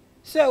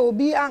 So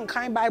obi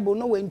ankan Bible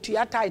no when to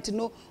your tight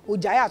no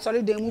ojaya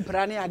sorry dem mu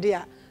prane ade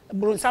a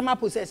bronsama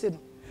possess no.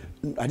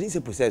 I didn't say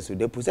possess.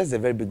 The possess is a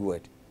very big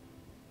word.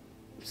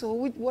 So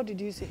what did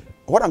you say?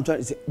 What I'm trying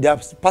to say, there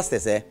are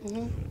pastors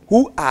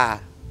who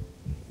are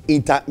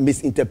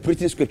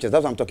misinterpreting scriptures.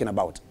 That's what I'm talking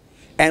about.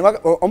 And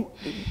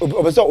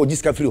obviously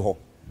ojiska free ho.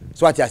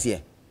 So what you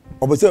say?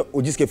 Obviously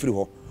ojiska free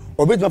ho.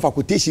 Obviously for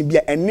quotation be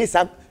and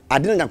nisa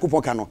adena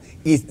yakopon kano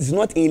is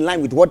not in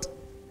line with what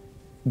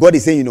God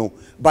is saying, you know.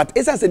 But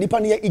essence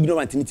nipa near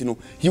ignorant, you know,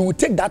 he will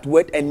take that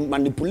word and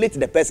manipulate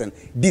the person,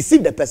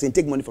 deceive the person,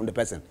 take money from the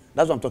person.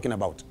 That's what I'm talking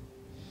about.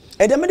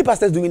 And there are many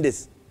pastors doing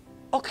this.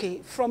 Okay,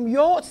 from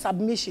your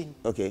submission,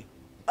 okay,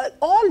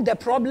 all the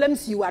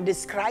problems you are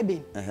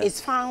describing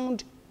is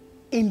found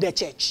in the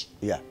church.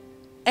 Yeah.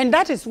 And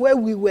that is where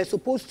we were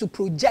supposed to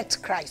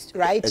project Christ,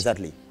 right?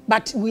 Exactly.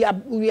 but we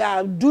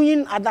are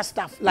doing other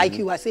stuff, like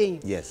you were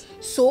saying. Yes.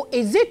 So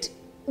is it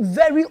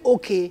very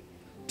okay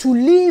to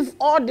leave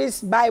all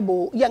this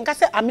Bible? Yeah,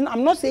 I mean,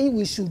 I'm not saying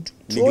we should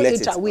throw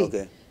it away.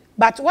 Okay.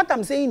 But what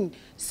I'm saying,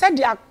 said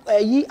ye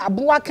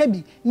abuwa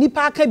kebi,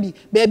 nipa kebi,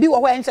 baby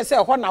and say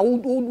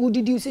who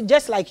did you see?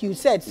 Just like you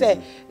said,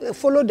 say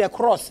follow the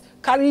cross,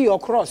 carry your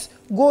cross,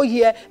 go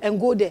here and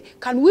go there.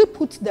 Can we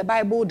put the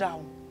Bible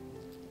down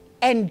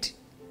and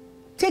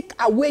take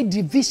away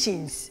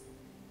divisions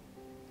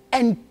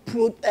and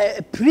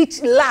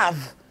preach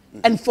love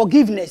and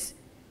forgiveness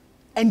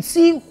and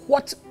see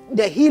what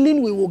the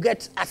healing we will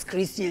get as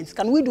Christians?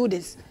 Can we do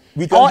this?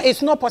 Or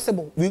it's not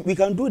possible? We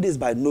can do this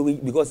by knowing,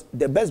 because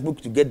the best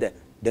book to get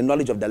the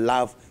knowledge of the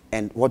love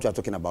and what you are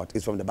talking about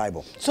is from the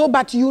Bible. So,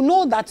 but you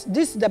know that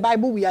this is the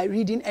Bible we are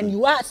reading, and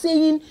you are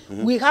saying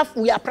we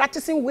are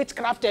practicing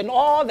witchcraft and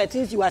all the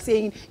things you are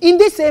saying in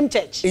the same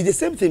church. It's the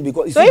same thing,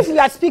 because so if we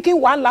are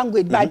speaking one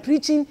language by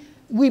preaching,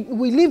 we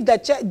leave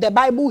the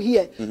Bible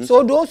here.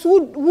 So those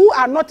who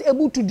are not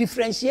able to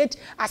differentiate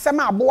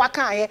asema abuwa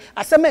kanye,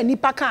 asema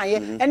nipa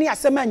kanye, any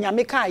asema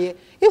nyame kanye,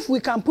 if we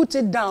can put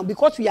it down,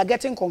 because we are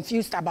getting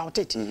confused about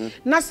it.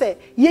 Na say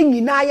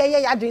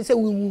say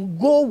we will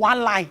go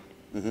one line.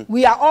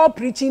 We are all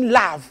preaching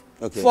love,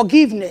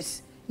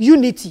 forgiveness,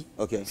 unity.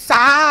 Okay.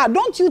 Sir,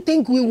 don't you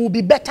think we will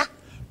be better?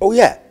 Oh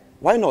yeah.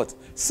 Why not?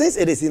 Since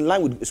it is in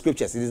line with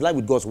scriptures, it is in line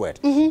with God's word.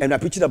 And we are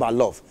preaching about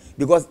love.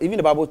 Because even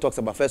the Bible talks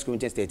about 1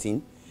 Corinthians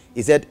 13.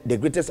 It said the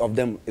greatest of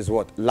them is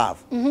what?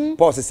 Love.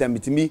 Paul says,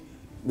 "Mitimi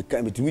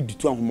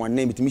ditu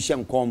ahumane, mitimi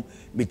shenkom,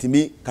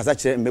 mitimi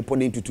kasache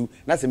mepone intutu.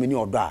 Na se meni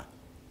oda.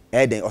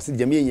 Eden, osi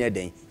jemi enye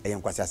eden,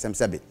 eyem kwasi asem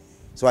sebe."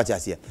 So what you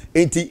see?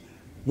 Enti,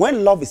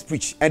 when love is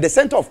preached, and the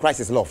center of Christ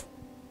is love.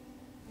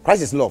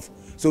 Christ is love.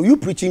 So you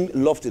preaching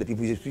love to the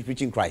people, you're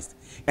preaching Christ.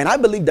 And I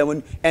believe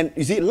that and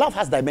you see, love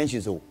has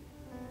dimensions. So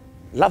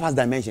love has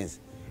dimensions.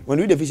 When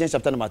we read Ephesians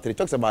chapter number 3, it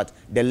talks about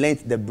the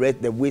length, the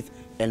breadth, the width,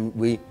 and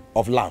weight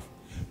of love.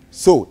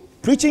 So,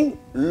 preaching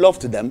love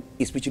to them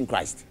is preaching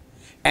Christ.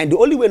 And the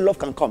only way love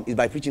can come is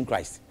by preaching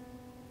Christ.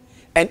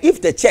 And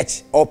if the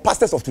church or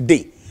pastors of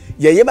today,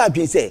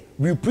 say,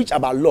 we preach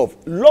about love.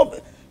 Love,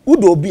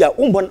 udobia,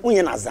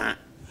 unyenaza.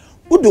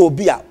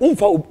 Udobia,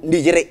 umfa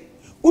nijere.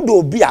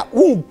 Udobia,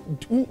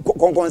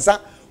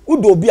 konkonsa.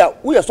 Udobia,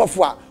 uya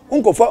sofwa.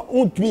 Unkofa,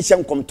 untumisha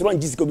mkomtron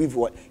jisiko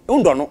bifo.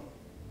 Undono.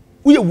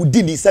 Uya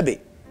wudini sebe.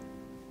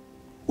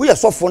 Uya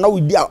sofwa na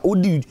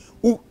udi.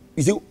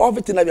 You see,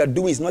 everything that we are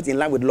doing is not in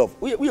line with love.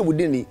 We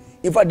wouldn't.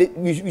 In fact,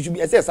 we should be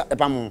assessed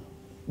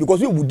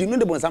because we wouldn't know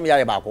the some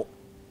yare bako.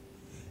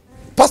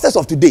 Pastors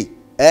of today,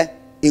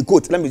 in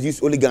quote, let me use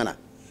only Ghana.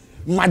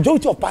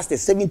 Majority of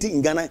pastors, 70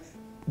 in Ghana,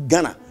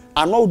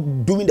 are not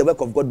doing the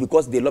work of God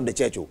because they love the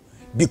church,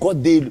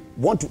 because they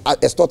want to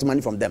extort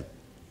money from them.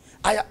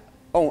 I've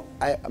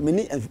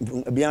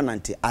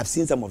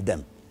seen some of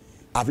them.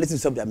 I've listened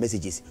to some of their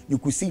messages. You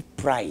could see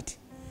pride.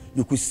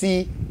 You could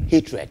see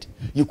hatred.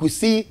 You could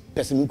see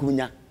person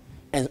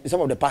and some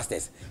of the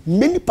pastors.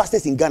 Many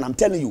pastors in Ghana, I'm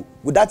telling you,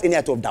 without any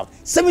of doubt,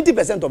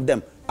 70% of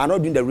them are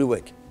not doing the real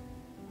work.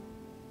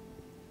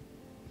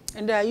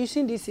 And they are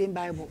using the same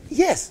Bible.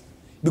 Yes,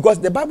 because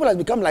the Bible has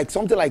become like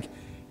something like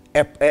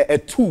a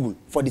tool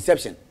for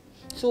deception.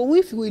 So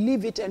if we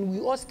leave it and we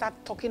all start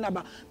talking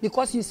about,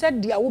 because you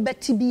said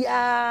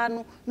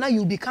now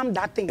you become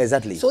that thing.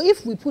 Exactly. So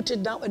if we put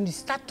it down and we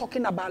start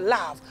talking about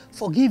love,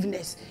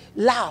 forgiveness,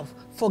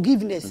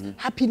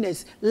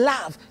 happiness,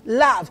 love,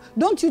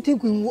 don't you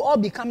think we will all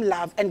become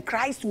love and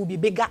Christ will be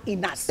bigger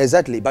in us?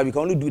 Exactly. But we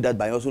can only do that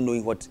by also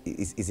knowing what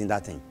is in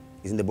that thing.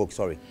 Is in the book,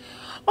 sorry.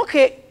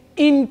 Okay.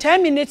 In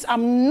 10 minutes,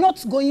 I'm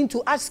not going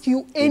to ask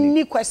you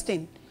any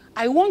question.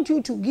 I want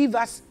you to give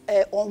us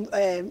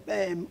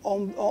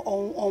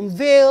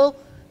unveil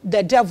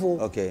the devil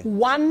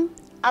one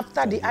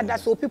after the other,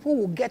 so people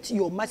will get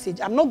your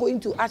message. I'm not going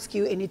to ask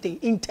you anything.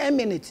 In 10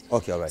 minutes,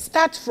 all right.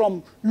 Start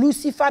from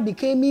Lucifer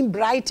becoming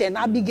bright and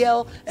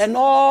Abigail and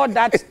all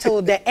that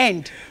till the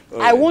end.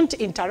 Right. I won't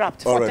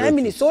interrupt for 10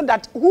 minutes so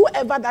that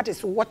whoever that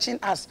is watching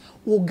us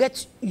will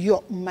get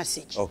your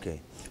message.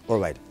 Okay, all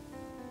right.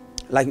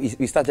 Like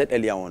we started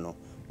earlier on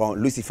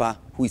Lucifer,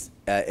 who is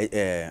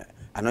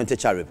anointed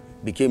cherub,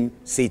 became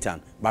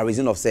Satan by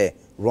reason of, say,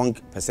 wrong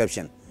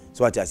perception.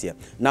 So what I see.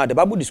 Now, the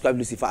Bible describes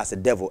Lucifer as a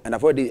devil, and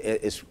I've already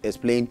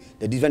explained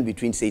the difference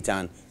between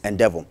Satan and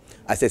devil.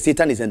 I said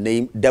Satan is a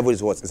name, devil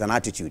is what? It's an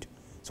attitude.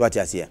 So what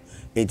I see.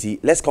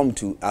 Let's come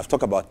to, I've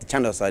talked about the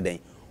channel side then,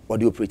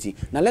 audio pretty.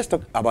 Now let's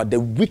talk about the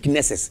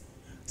weaknesses.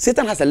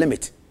 Satan has a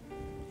limit.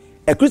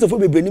 A Christopher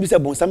will be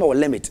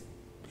limit.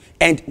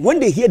 And when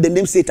they hear the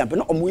name Satan,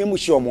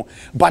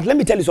 but let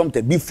me tell you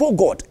something. Before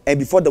God and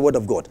before the word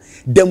of God,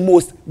 the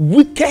most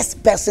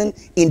weakest person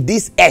in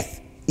this earth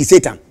is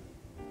Satan.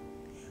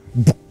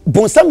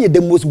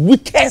 The most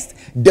weakest,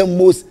 the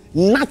most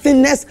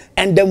nothingness,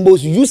 and the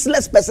most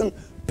useless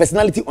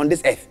personality on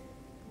this earth.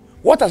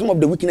 What are some of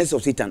the weaknesses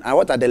of Satan and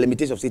what are the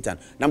limitations of Satan?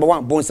 Number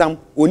one, Bonsam,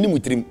 onim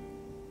utrim.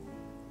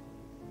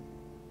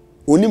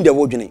 Onim the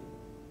word.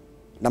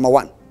 Number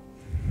one.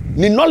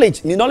 Ni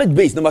knowledge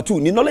base. Number 2,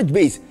 ni knowledge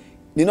base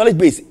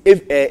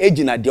if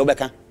agent at the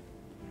obeka.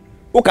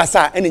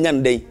 Okasa any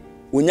nyan day,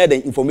 we need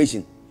the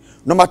information.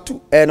 Number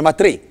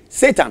 3,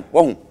 Satan,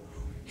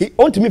 he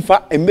won't me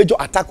for a major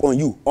attack on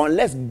you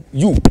unless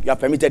you have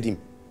permitted him.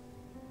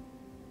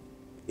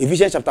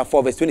 Ephesians chapter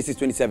 4 verse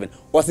 26-27.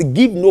 Was to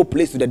give no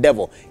place to the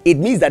devil. It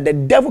means that the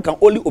devil can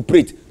only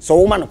operate so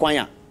woman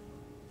kwanya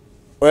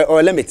or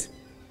a limit.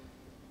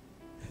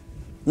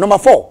 Number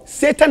 4,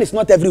 Satan is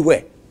not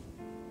everywhere.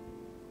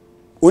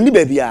 Only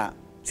baby,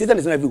 Satan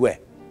is not everywhere.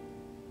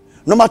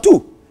 Number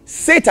 2,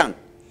 Satan,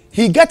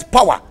 he gets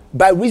power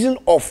by reason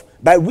of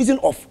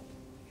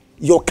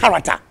your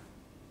character.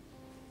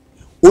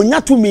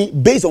 Onya to me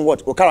based on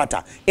what? Your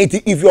character.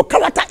 If your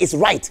character is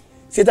right,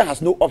 Satan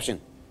has no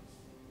option.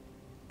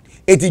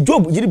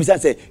 Job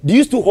said, do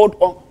you still hold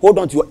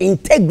on to your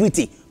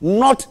integrity,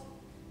 not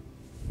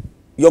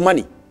your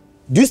money?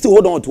 Do you still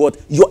hold on to what?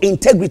 Your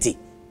integrity.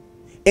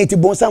 There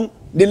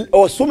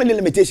are so many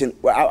limitations.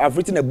 I've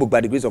written a book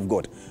by the grace of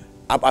God.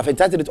 I've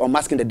entitled it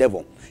Unmasking the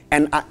Devil.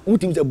 And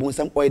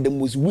the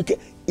most wicked.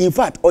 In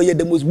fact, or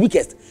the most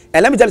weakest.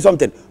 And let me tell you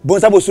something.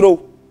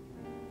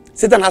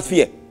 Satan has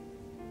fear.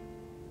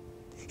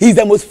 He's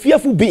the most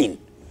fearful being.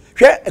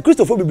 A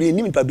Christopher will be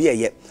named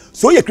yet.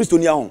 So you're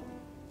Christian.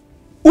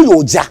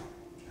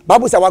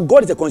 Bible says our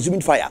God is a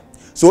consuming fire.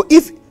 So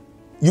if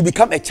you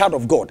become a child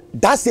of God,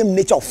 that same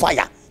nature of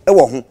fire,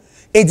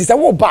 it is a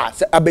war bar,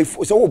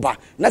 so bar,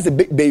 that's a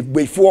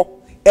before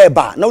a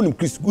bar. Now in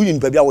Christian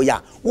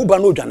Babia, who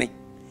ban no journey.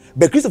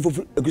 But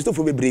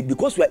Christopher will break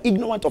because we are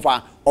ignorant of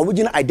our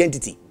original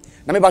identity.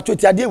 Now, about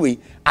 20 a day way,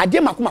 I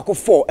dare Makumako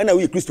 4 and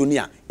away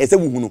Christonia, as a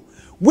woman.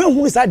 When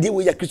who is that day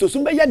way a Christo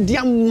Sumba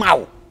dear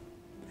Mao?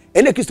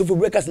 And a Christopher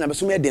breakers never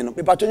summer den,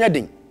 Pepatonia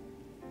ding.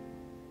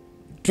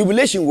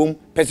 Tribulation womb,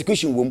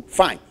 persecution womb,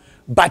 fine.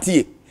 But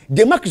ye,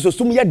 the Marcus of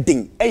Sumia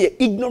ding,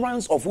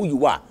 ignorance of who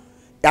you are.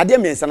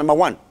 Ademians, number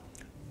 1,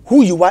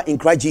 who you are in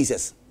Christ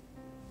Jesus.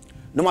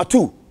 Number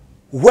 2,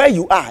 where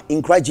you are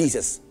in Christ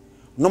Jesus.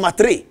 Number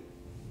 3,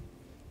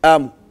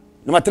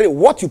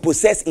 what you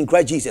possess in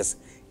Christ Jesus.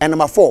 And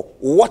number 4,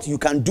 what you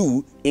can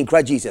do in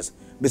Christ Jesus.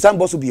 Besam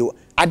boss will be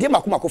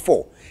Ademakumako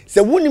 4.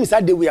 So when you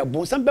say we are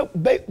born, some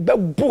be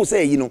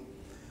say, you know,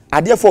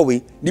 Adia 4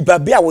 way, the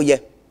babia wo ye.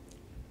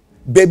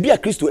 Baby a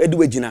Christo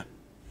Edwe Gina.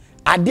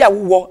 Adia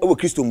wo e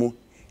Christo mu.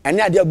 And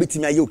adia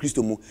betimi aye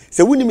Christo mu.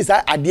 So when you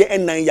say adia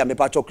en9 ya me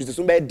pacho Christo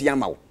so be dia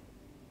ma wo.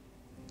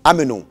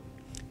 Amen.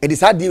 It is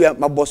hard deal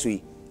my boss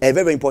we a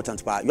very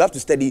important part. You have to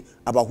study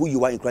about who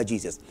you are in Christ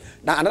Jesus.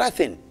 Now another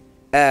thing,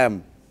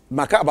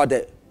 about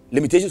the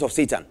limitations of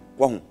Satan.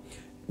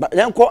 But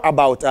then call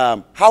about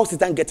how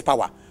Satan gets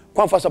power.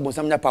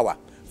 Power.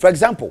 For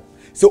example,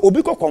 so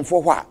Obiko comfort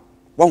wa.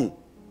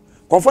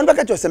 Confront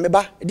back to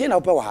Semeba, then I'll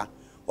power.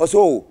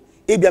 Also,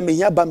 Ebia me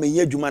here, me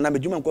here, Juma, na me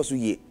Juma kosu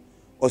ye.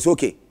 Also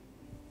okay.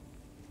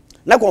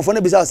 Na confront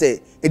bisa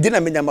say, e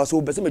didn't mean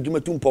so, but some Juma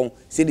tumpon,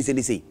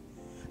 say.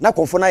 Na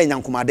confront na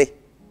yankumade.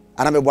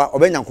 Anameboa,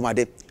 obe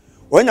yankumade.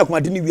 When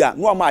yankumade ni wia,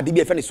 no ma de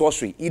be friend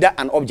sorcery, either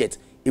an object.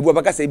 Ibu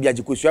baka say bia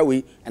jikosua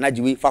we, and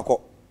ajiwe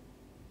fako.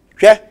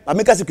 Hwe,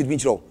 ameka secret bin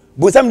chiro.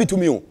 Bonsam ni to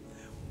me o.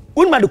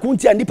 Unma de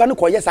kunti anipa no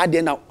koye sa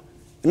de na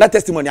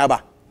testimony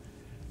aba.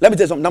 Let me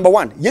tell you something. Number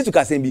 1, yes you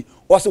can say be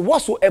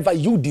whatsoever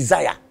you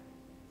desire.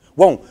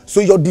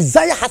 So your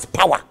desire has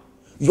power.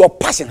 Your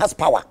passion has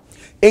power.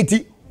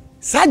 Eti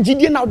sa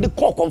gidie na de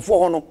call comfort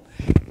hono.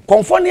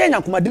 Comfort na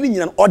yankuma de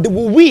nyina or the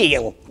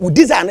will. We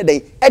desire na dey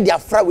e dey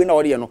afra we na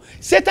ore no.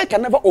 Satan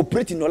can never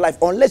operate in your life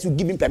unless you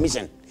give him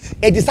permission.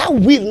 It is our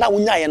will na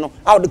unya no.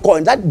 How the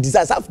coin that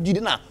desire have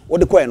gidie na or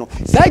the coin no.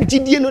 Sa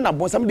gidie no na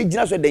bonsam de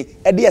gina so dey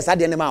e dey sa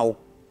de ne ma wo.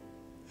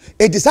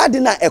 It is hard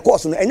na e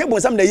course no enye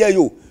bonsam na ye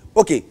yo.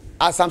 Okay,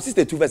 as Psalm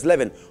 62 verse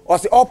 11, or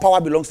say all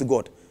power belongs to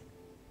God.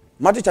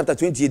 Matthew chapter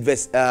 28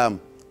 verse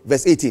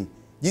 18.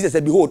 Jesus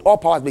said, behold, all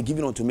power has been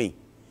given unto me.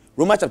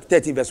 Romans chapter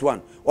 13 verse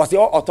 1. Or say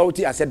all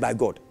authority is said by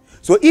God.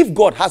 So if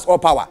God has all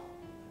power,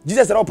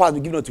 Jesus said all power has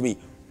been given unto me.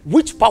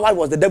 Which power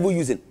was the devil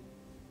using?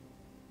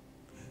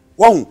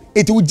 Wow,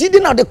 it will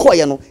jidi na the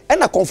coin no,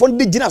 and I confront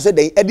the jina said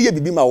they edi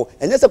bibi ma wo,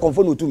 and just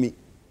confront to me.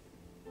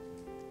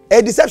 A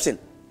deception.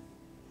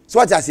 So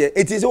what I say,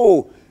 it is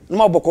no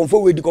more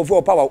confront with the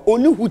confront power.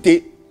 Only who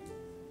te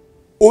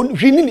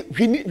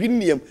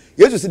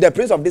Jesus said the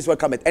prince of this world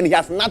cometh, and he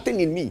has nothing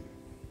in me.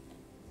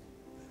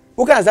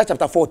 Look at Isaiah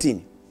chapter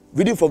 14,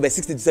 reading from verse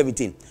 16 to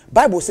 17.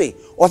 Bible say,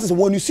 also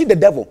when you see the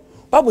devil,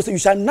 Bible say you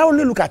shall now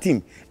only look at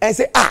him and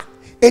say,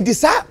 it is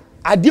sa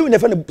I deal with the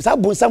friend sa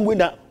bonsam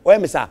winner or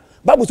emisa.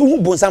 Bible say who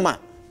bonsama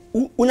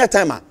unya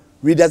timer.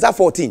 Read Isaiah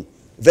 14,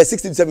 verse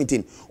 16 to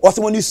 17.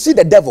 Also when you see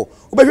the devil,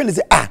 you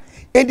say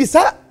it is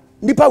sa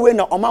nipa we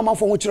na omama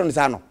for chiro ni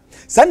sa no.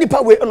 Sa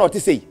nipa we no te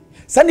say.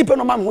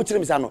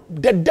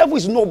 The devil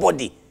is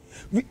nobody.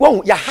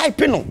 You're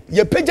hyping no,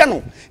 you're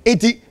pagano.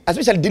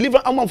 Especially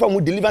deliver among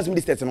from deliverance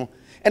ministers no.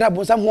 And I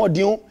bought some more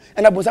deal,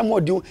 and I bought some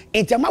more deal.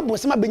 And Tiama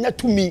benya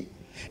to me,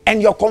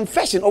 and your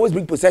confession always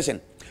bring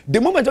possession.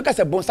 The moment you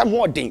say some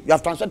more thing, you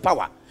have transferred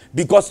power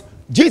because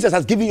Jesus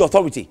has given you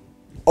authority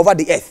over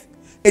the earth.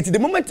 It's the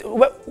moment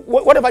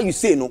whatever you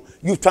say, no,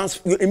 you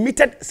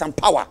emitted some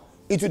power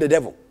into the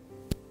devil.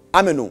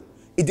 Amen. No.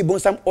 It's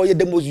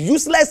the most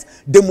useless,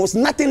 the most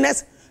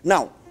nothingness.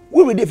 Now,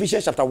 we read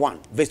Ephesians chapter 1,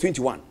 verse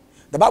 21.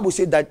 The Bible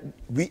said that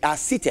we are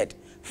seated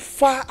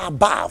far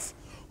above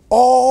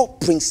all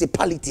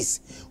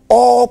principalities,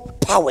 all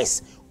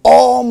powers,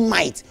 all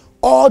might,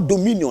 all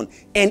dominion,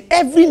 and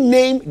every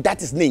name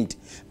that is named.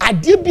 I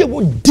did be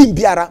able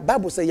to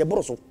Bible say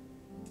so.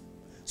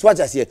 So what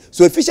I say?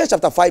 So Ephesians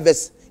chapter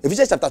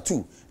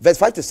 2, verse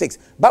 5 to 6.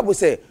 Bible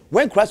say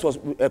when Christ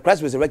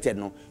resurrected,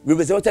 no, we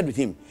resurrected with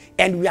him,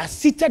 and we are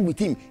seated with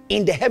him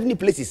in the heavenly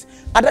places.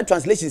 Other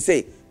translations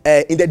say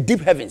in the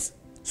deep heavens.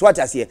 So what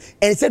I say?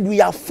 And it said we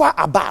are far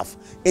above.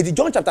 In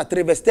John chapter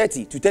 3, verse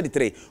 30 to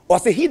 33, or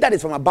say he that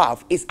is from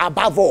above is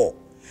above all.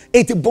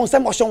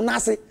 Listen,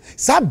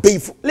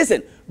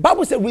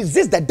 Bible says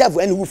resist the devil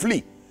and he will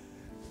flee.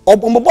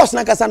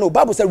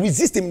 Bible says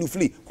resist him and he will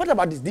flee. What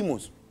about these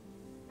demons?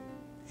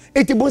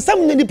 You are a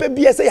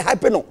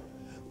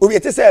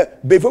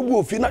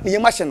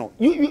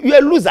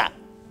loser.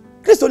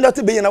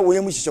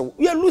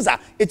 You are a loser.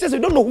 It says you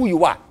don't know who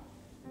you are.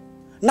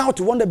 Now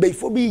to wonder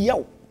before be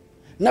yo.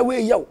 Now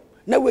we yo.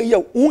 Now we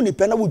yo. Uni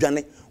pena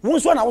wujane.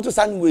 Once one I want to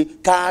sing we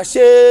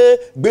kashe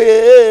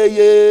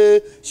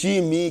beye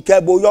shimi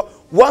keboyo.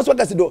 Once one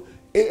kasi do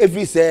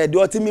every say do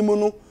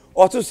timimunu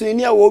or to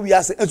senior wo we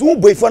are saying. And so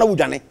boy for na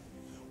wujane.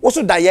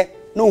 Also die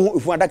no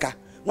if one daka.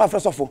 No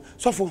after suffer,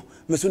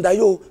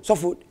 mesundayo,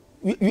 suffer.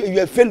 You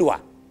are a failure.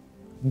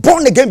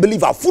 Born again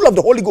believer, full of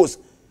the Holy Ghost.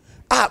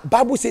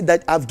 Bible said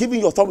that I've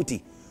given you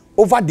authority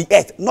over the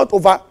earth, not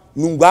over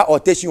Nunga or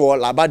Teshin or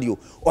Labadio.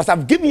 Or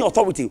I've given you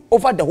authority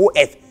over the whole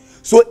earth.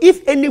 So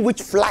if any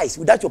witch flies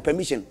without your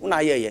permission,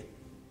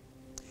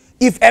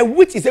 if a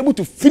witch is able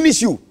to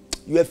finish you,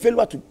 you are a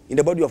failure in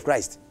the body of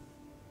Christ.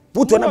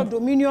 Put on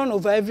dominion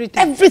over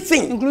everything.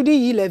 Everything. Including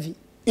ye-levy.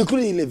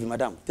 Including ye-levy,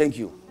 madam. Thank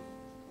you.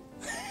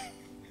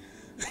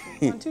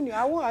 Continue.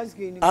 I won't ask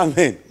you anymore.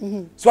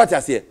 Amen. So what I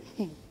say?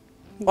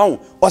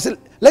 Also,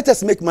 let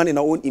us make man in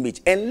our own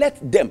image and let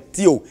them,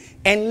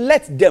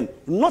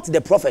 not the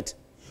prophet,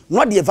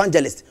 not the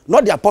evangelist,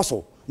 not the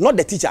apostle, not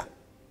the teacher.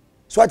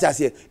 So what I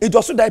say? It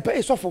was so that I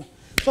suffer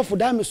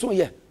damn so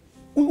yeah.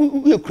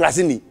 We are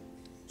crazy.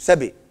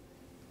 Sebi.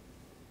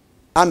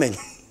 Amen.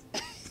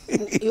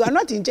 You are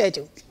not in church.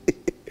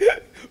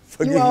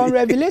 You are on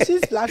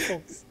Revelations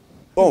platforms.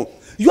 Oh,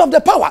 you have the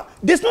power.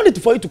 There's no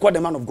need for you to call the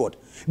man of God.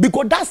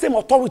 Because that same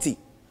authority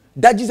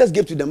that Jesus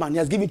gave to the man, he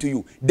has given to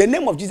you. The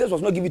name of Jesus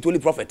was not given to only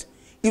prophet.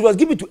 It was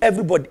given to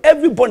everybody.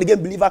 Every born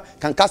again believer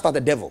can cast out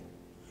the devil.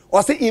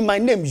 Or say, in my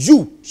name,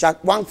 you shall,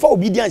 one for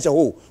obedience,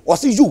 or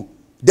say, you,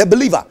 the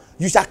believer,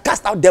 you shall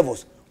cast out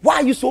devils. Why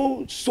are you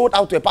so sold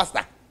out to a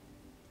pastor?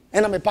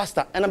 And I'm a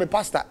pastor, and I'm a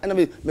pastor, and I'm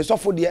a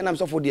software dear, and I'm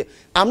software dear.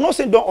 I'm not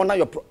saying don't honor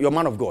your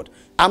man of God.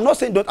 I'm not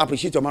saying don't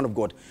appreciate your man of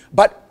God.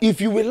 But if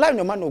you rely on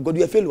your man of God,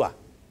 you're a failure.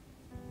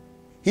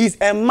 He's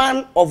a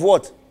man of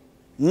what?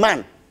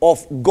 Man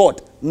of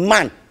God.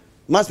 Man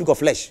speak of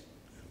flesh.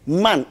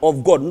 Man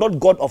of God, not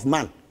God of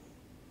man.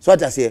 So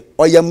what I say,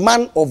 or a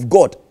man of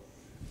God.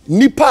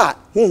 Nipa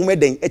who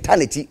made the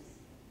eternity.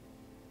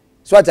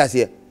 So what I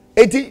say,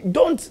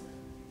 don't.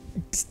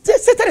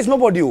 Satan is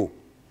nobody.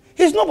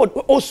 He's nobody.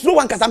 Oh, slow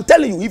one, because I'm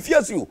telling you, he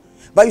fears you.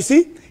 But you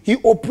see, he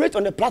operates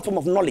on the platform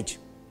of knowledge.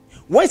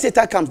 When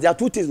Satan comes, there are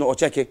two things no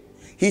check.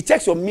 He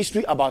checks your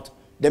mystery about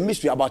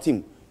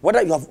him.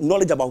 Whether you have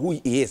knowledge about who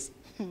he is.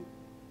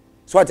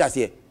 So what I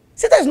say,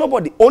 Satan is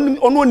nobody.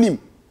 Only him.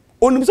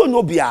 Only so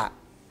no bia.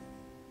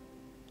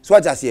 So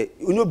what I say,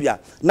 no bia.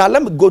 Now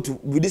let me go to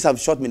with this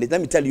short minute.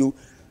 Let me tell you.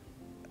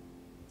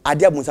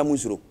 Adia bunsa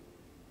munsuro.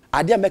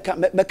 Adia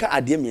meka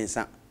adia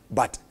miensa.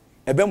 But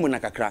ebe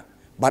munakakra.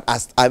 But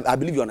as I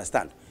believe you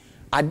understand.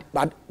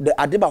 The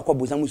adeba kwa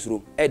bunsa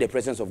munsuro is the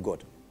presence of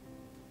God.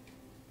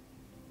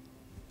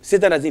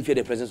 Satan doesn't fear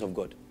the presence of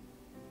God.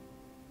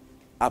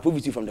 I'll prove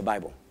it to you from the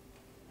Bible.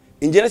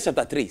 In Genesis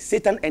chapter 3,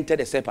 Satan entered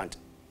the serpent.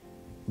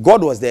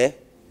 God was there,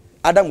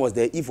 Adam was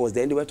there, Eve was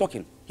there, and they were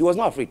talking. He was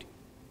not afraid.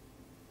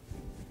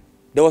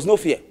 There was no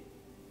fear.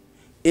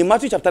 In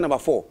Matthew chapter number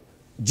 4,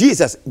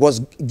 Jesus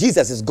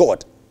is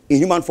God in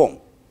human form.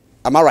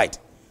 Am I right?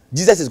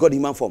 Jesus is God in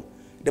human form.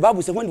 The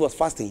Bible says when he was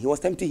fasting, he was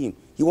tempting him.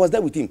 He was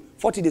there with him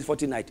 40 days,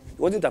 40 nights.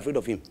 He wasn't afraid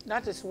of him.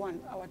 That is one.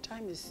 Our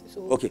time is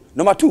so. Okay.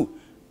 Number 2,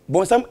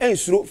 Bonsam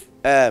ensuro.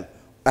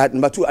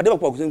 Number 2, I never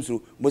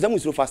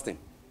Bonsam fasting.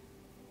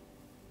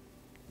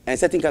 And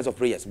certain kinds of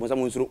prayers. There's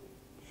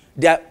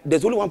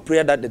only one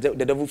prayer that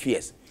the devil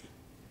fears.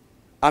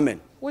 Amen.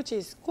 Which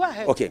is, go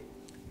ahead. Okay.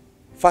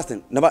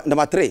 Fasting.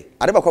 Number 3.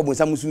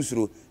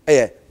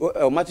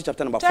 Matthew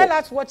chapter number 4. Tell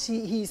us what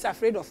he is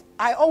afraid of.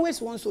 I always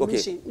want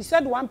solution. Okay. We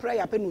said one prayer.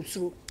 Yes.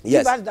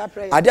 Give us that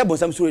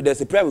prayer.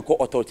 There's a prayer we call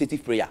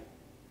authoritative prayer.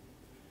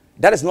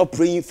 That is not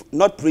praying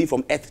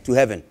from earth to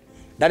heaven.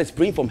 That is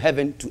praying from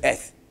heaven to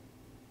earth.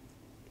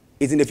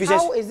 It's in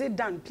Ephesians. How is it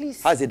done,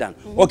 please? How is it done?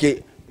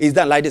 Okay. It's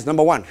done like this.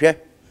 Number 1,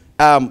 here.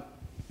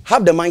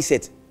 Have the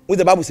mindset. With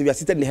the Bible says we are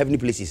seated in the heavenly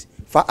places,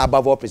 far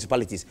above all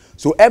principalities.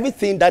 So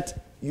everything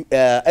that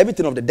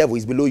everything of the devil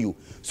is below you.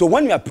 So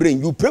when you are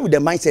praying, you pray with the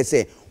mindset,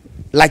 say,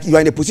 like you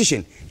are in a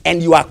position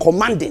and you are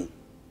commanding.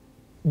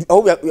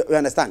 Oh, we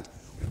understand.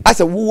 As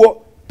a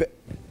woo,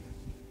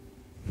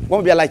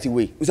 one be a light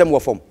way. We say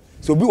more form.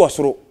 So be was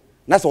through.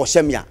 That's what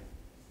Shemia.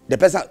 The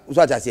person,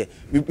 what I say,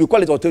 we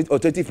call it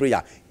authoritative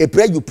prayer. A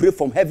prayer you pray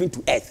from heaven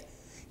to earth.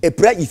 A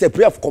prayer is a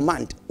prayer of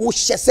command. Oh,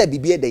 shese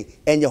bibiye day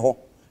enyeho.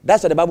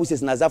 That's what the Bible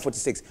says in Isaiah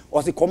 46.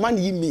 Or say, command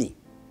ye me.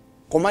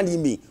 Command ye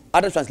me.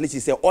 Other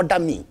translations say, order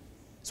me.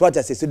 So what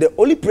I say. So the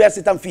only prayer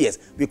Satan fears,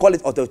 we call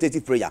it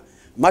authoritative prayer.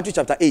 Matthew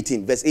chapter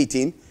 18, verse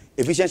 18.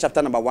 Ephesians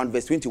chapter number 1,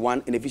 verse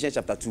 21. And Ephesians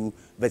chapter 2,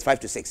 verse 5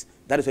 to 6.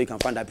 That is where you can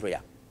find that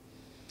prayer.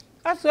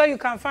 That's where you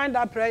can find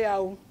that prayer.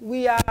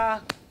 We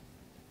are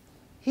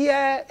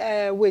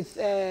here with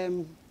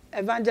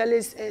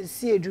Evangelist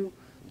Asiedu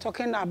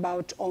talking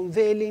about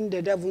unveiling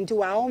the devil.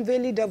 Into our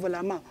unveiling devil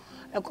amount.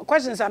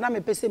 Questions are not me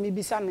pese me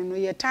bisa no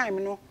your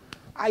time no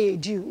I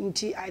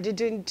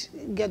didn't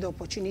get the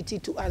opportunity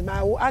to ask, but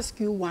I will ask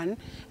you one,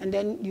 and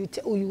then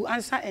you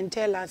answer and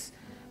tell us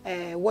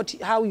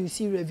how you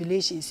see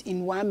Revelations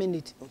in 1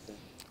 minute. Okay.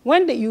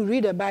 When you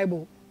read the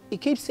Bible,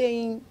 it keeps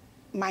saying,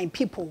 "My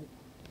people,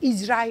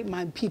 Israel,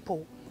 my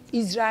people,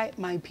 Israel,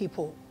 my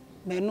people."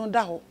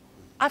 Menodaho,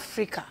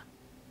 Africa.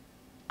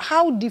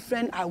 How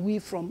different are we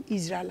from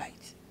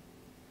Israelites?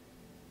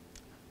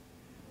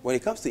 When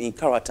it comes to in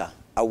character,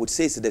 I would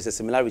say there's a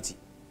similarity.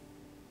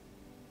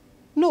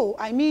 No,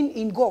 I mean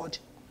in God.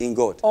 In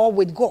God. Or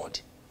with God.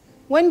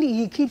 When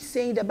he keeps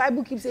saying, the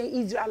Bible keeps saying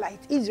Israelite,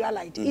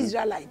 Israelite,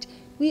 Israelite.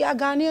 We are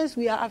Ghanaians,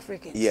 we are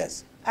Africans.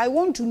 Yes. I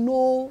want to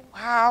know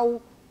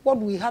what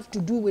we have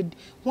to do with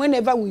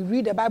whenever we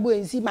read the Bible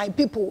and see my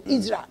people,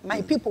 Israel,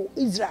 my people,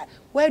 Israel.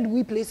 Where do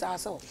we place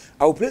ourselves?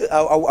 I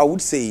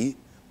would say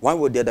one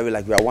word the other way,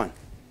 like we are one.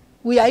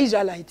 We are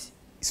Israelites.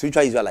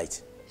 Spiritual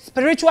Israelites.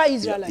 Spiritual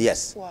Israelites.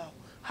 Yes. Wow.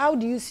 How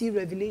do you see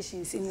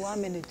Revelations in 1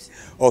 minute?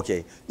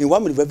 Okay. In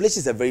 1 minute, Revelation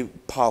is a very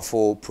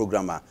powerful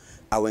programmer.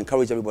 I will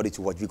encourage everybody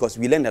to watch because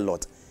we learn a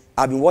lot.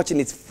 I've been watching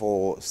it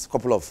for a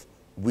couple of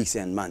weeks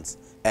and months.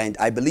 And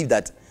I believe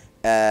that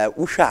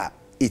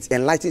it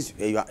enlightens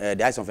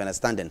the eyes of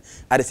understanding.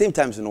 At the same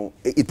time,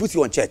 it puts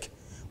you on check.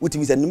 Which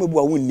means that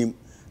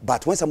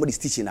but when somebody is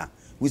teaching her,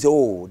 we say,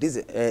 oh, this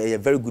is a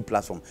very good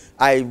platform.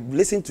 I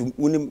listened to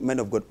men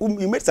of God.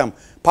 You made some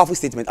powerful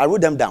statements. I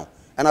wrote them down.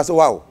 And I said,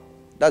 wow,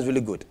 that's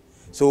really good.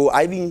 So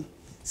I even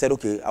said,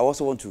 okay, I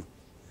also want to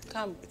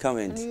come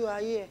in. And you are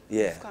here.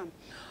 Yeah. Come.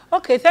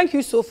 Okay, thank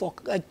you so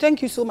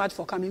much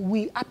for coming.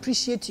 We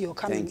appreciate your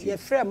coming. Thank you.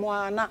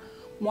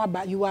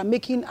 You are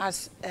making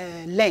us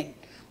learn.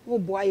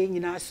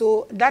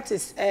 So that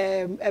is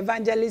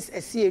Evangelist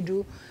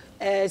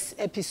Asiedu's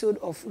episode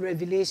of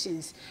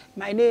Revelations.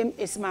 My name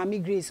is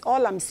Maame Grace.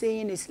 All I'm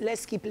saying is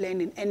let's keep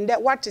learning. And that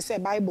what is a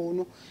Bible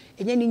no.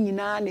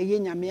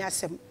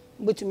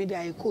 But me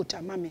I quote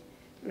Mame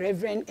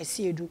Reverend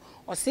Asiedu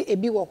or say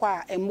ebi wo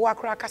kwa emboa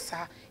kra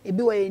kasa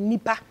ebi wo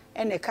nipa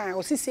ene kan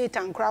o si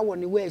Satan kra wo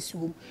ne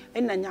wasuom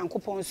ena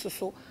Nyankopon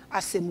soso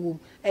asemwom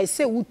e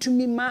say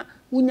wutumi ma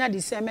wunya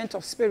discernment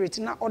of spirit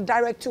na or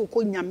direct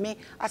ko nyame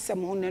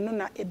asem ho ne no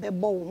na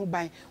ebebo wo ho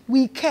ban.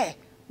 We care,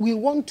 we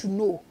want to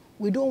know,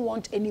 we don't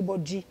want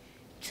anybody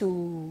to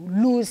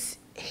lose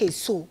his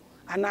soul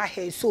and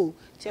her soul.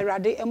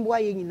 Terade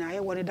emboa ye nyina ye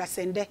wo ne da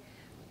sende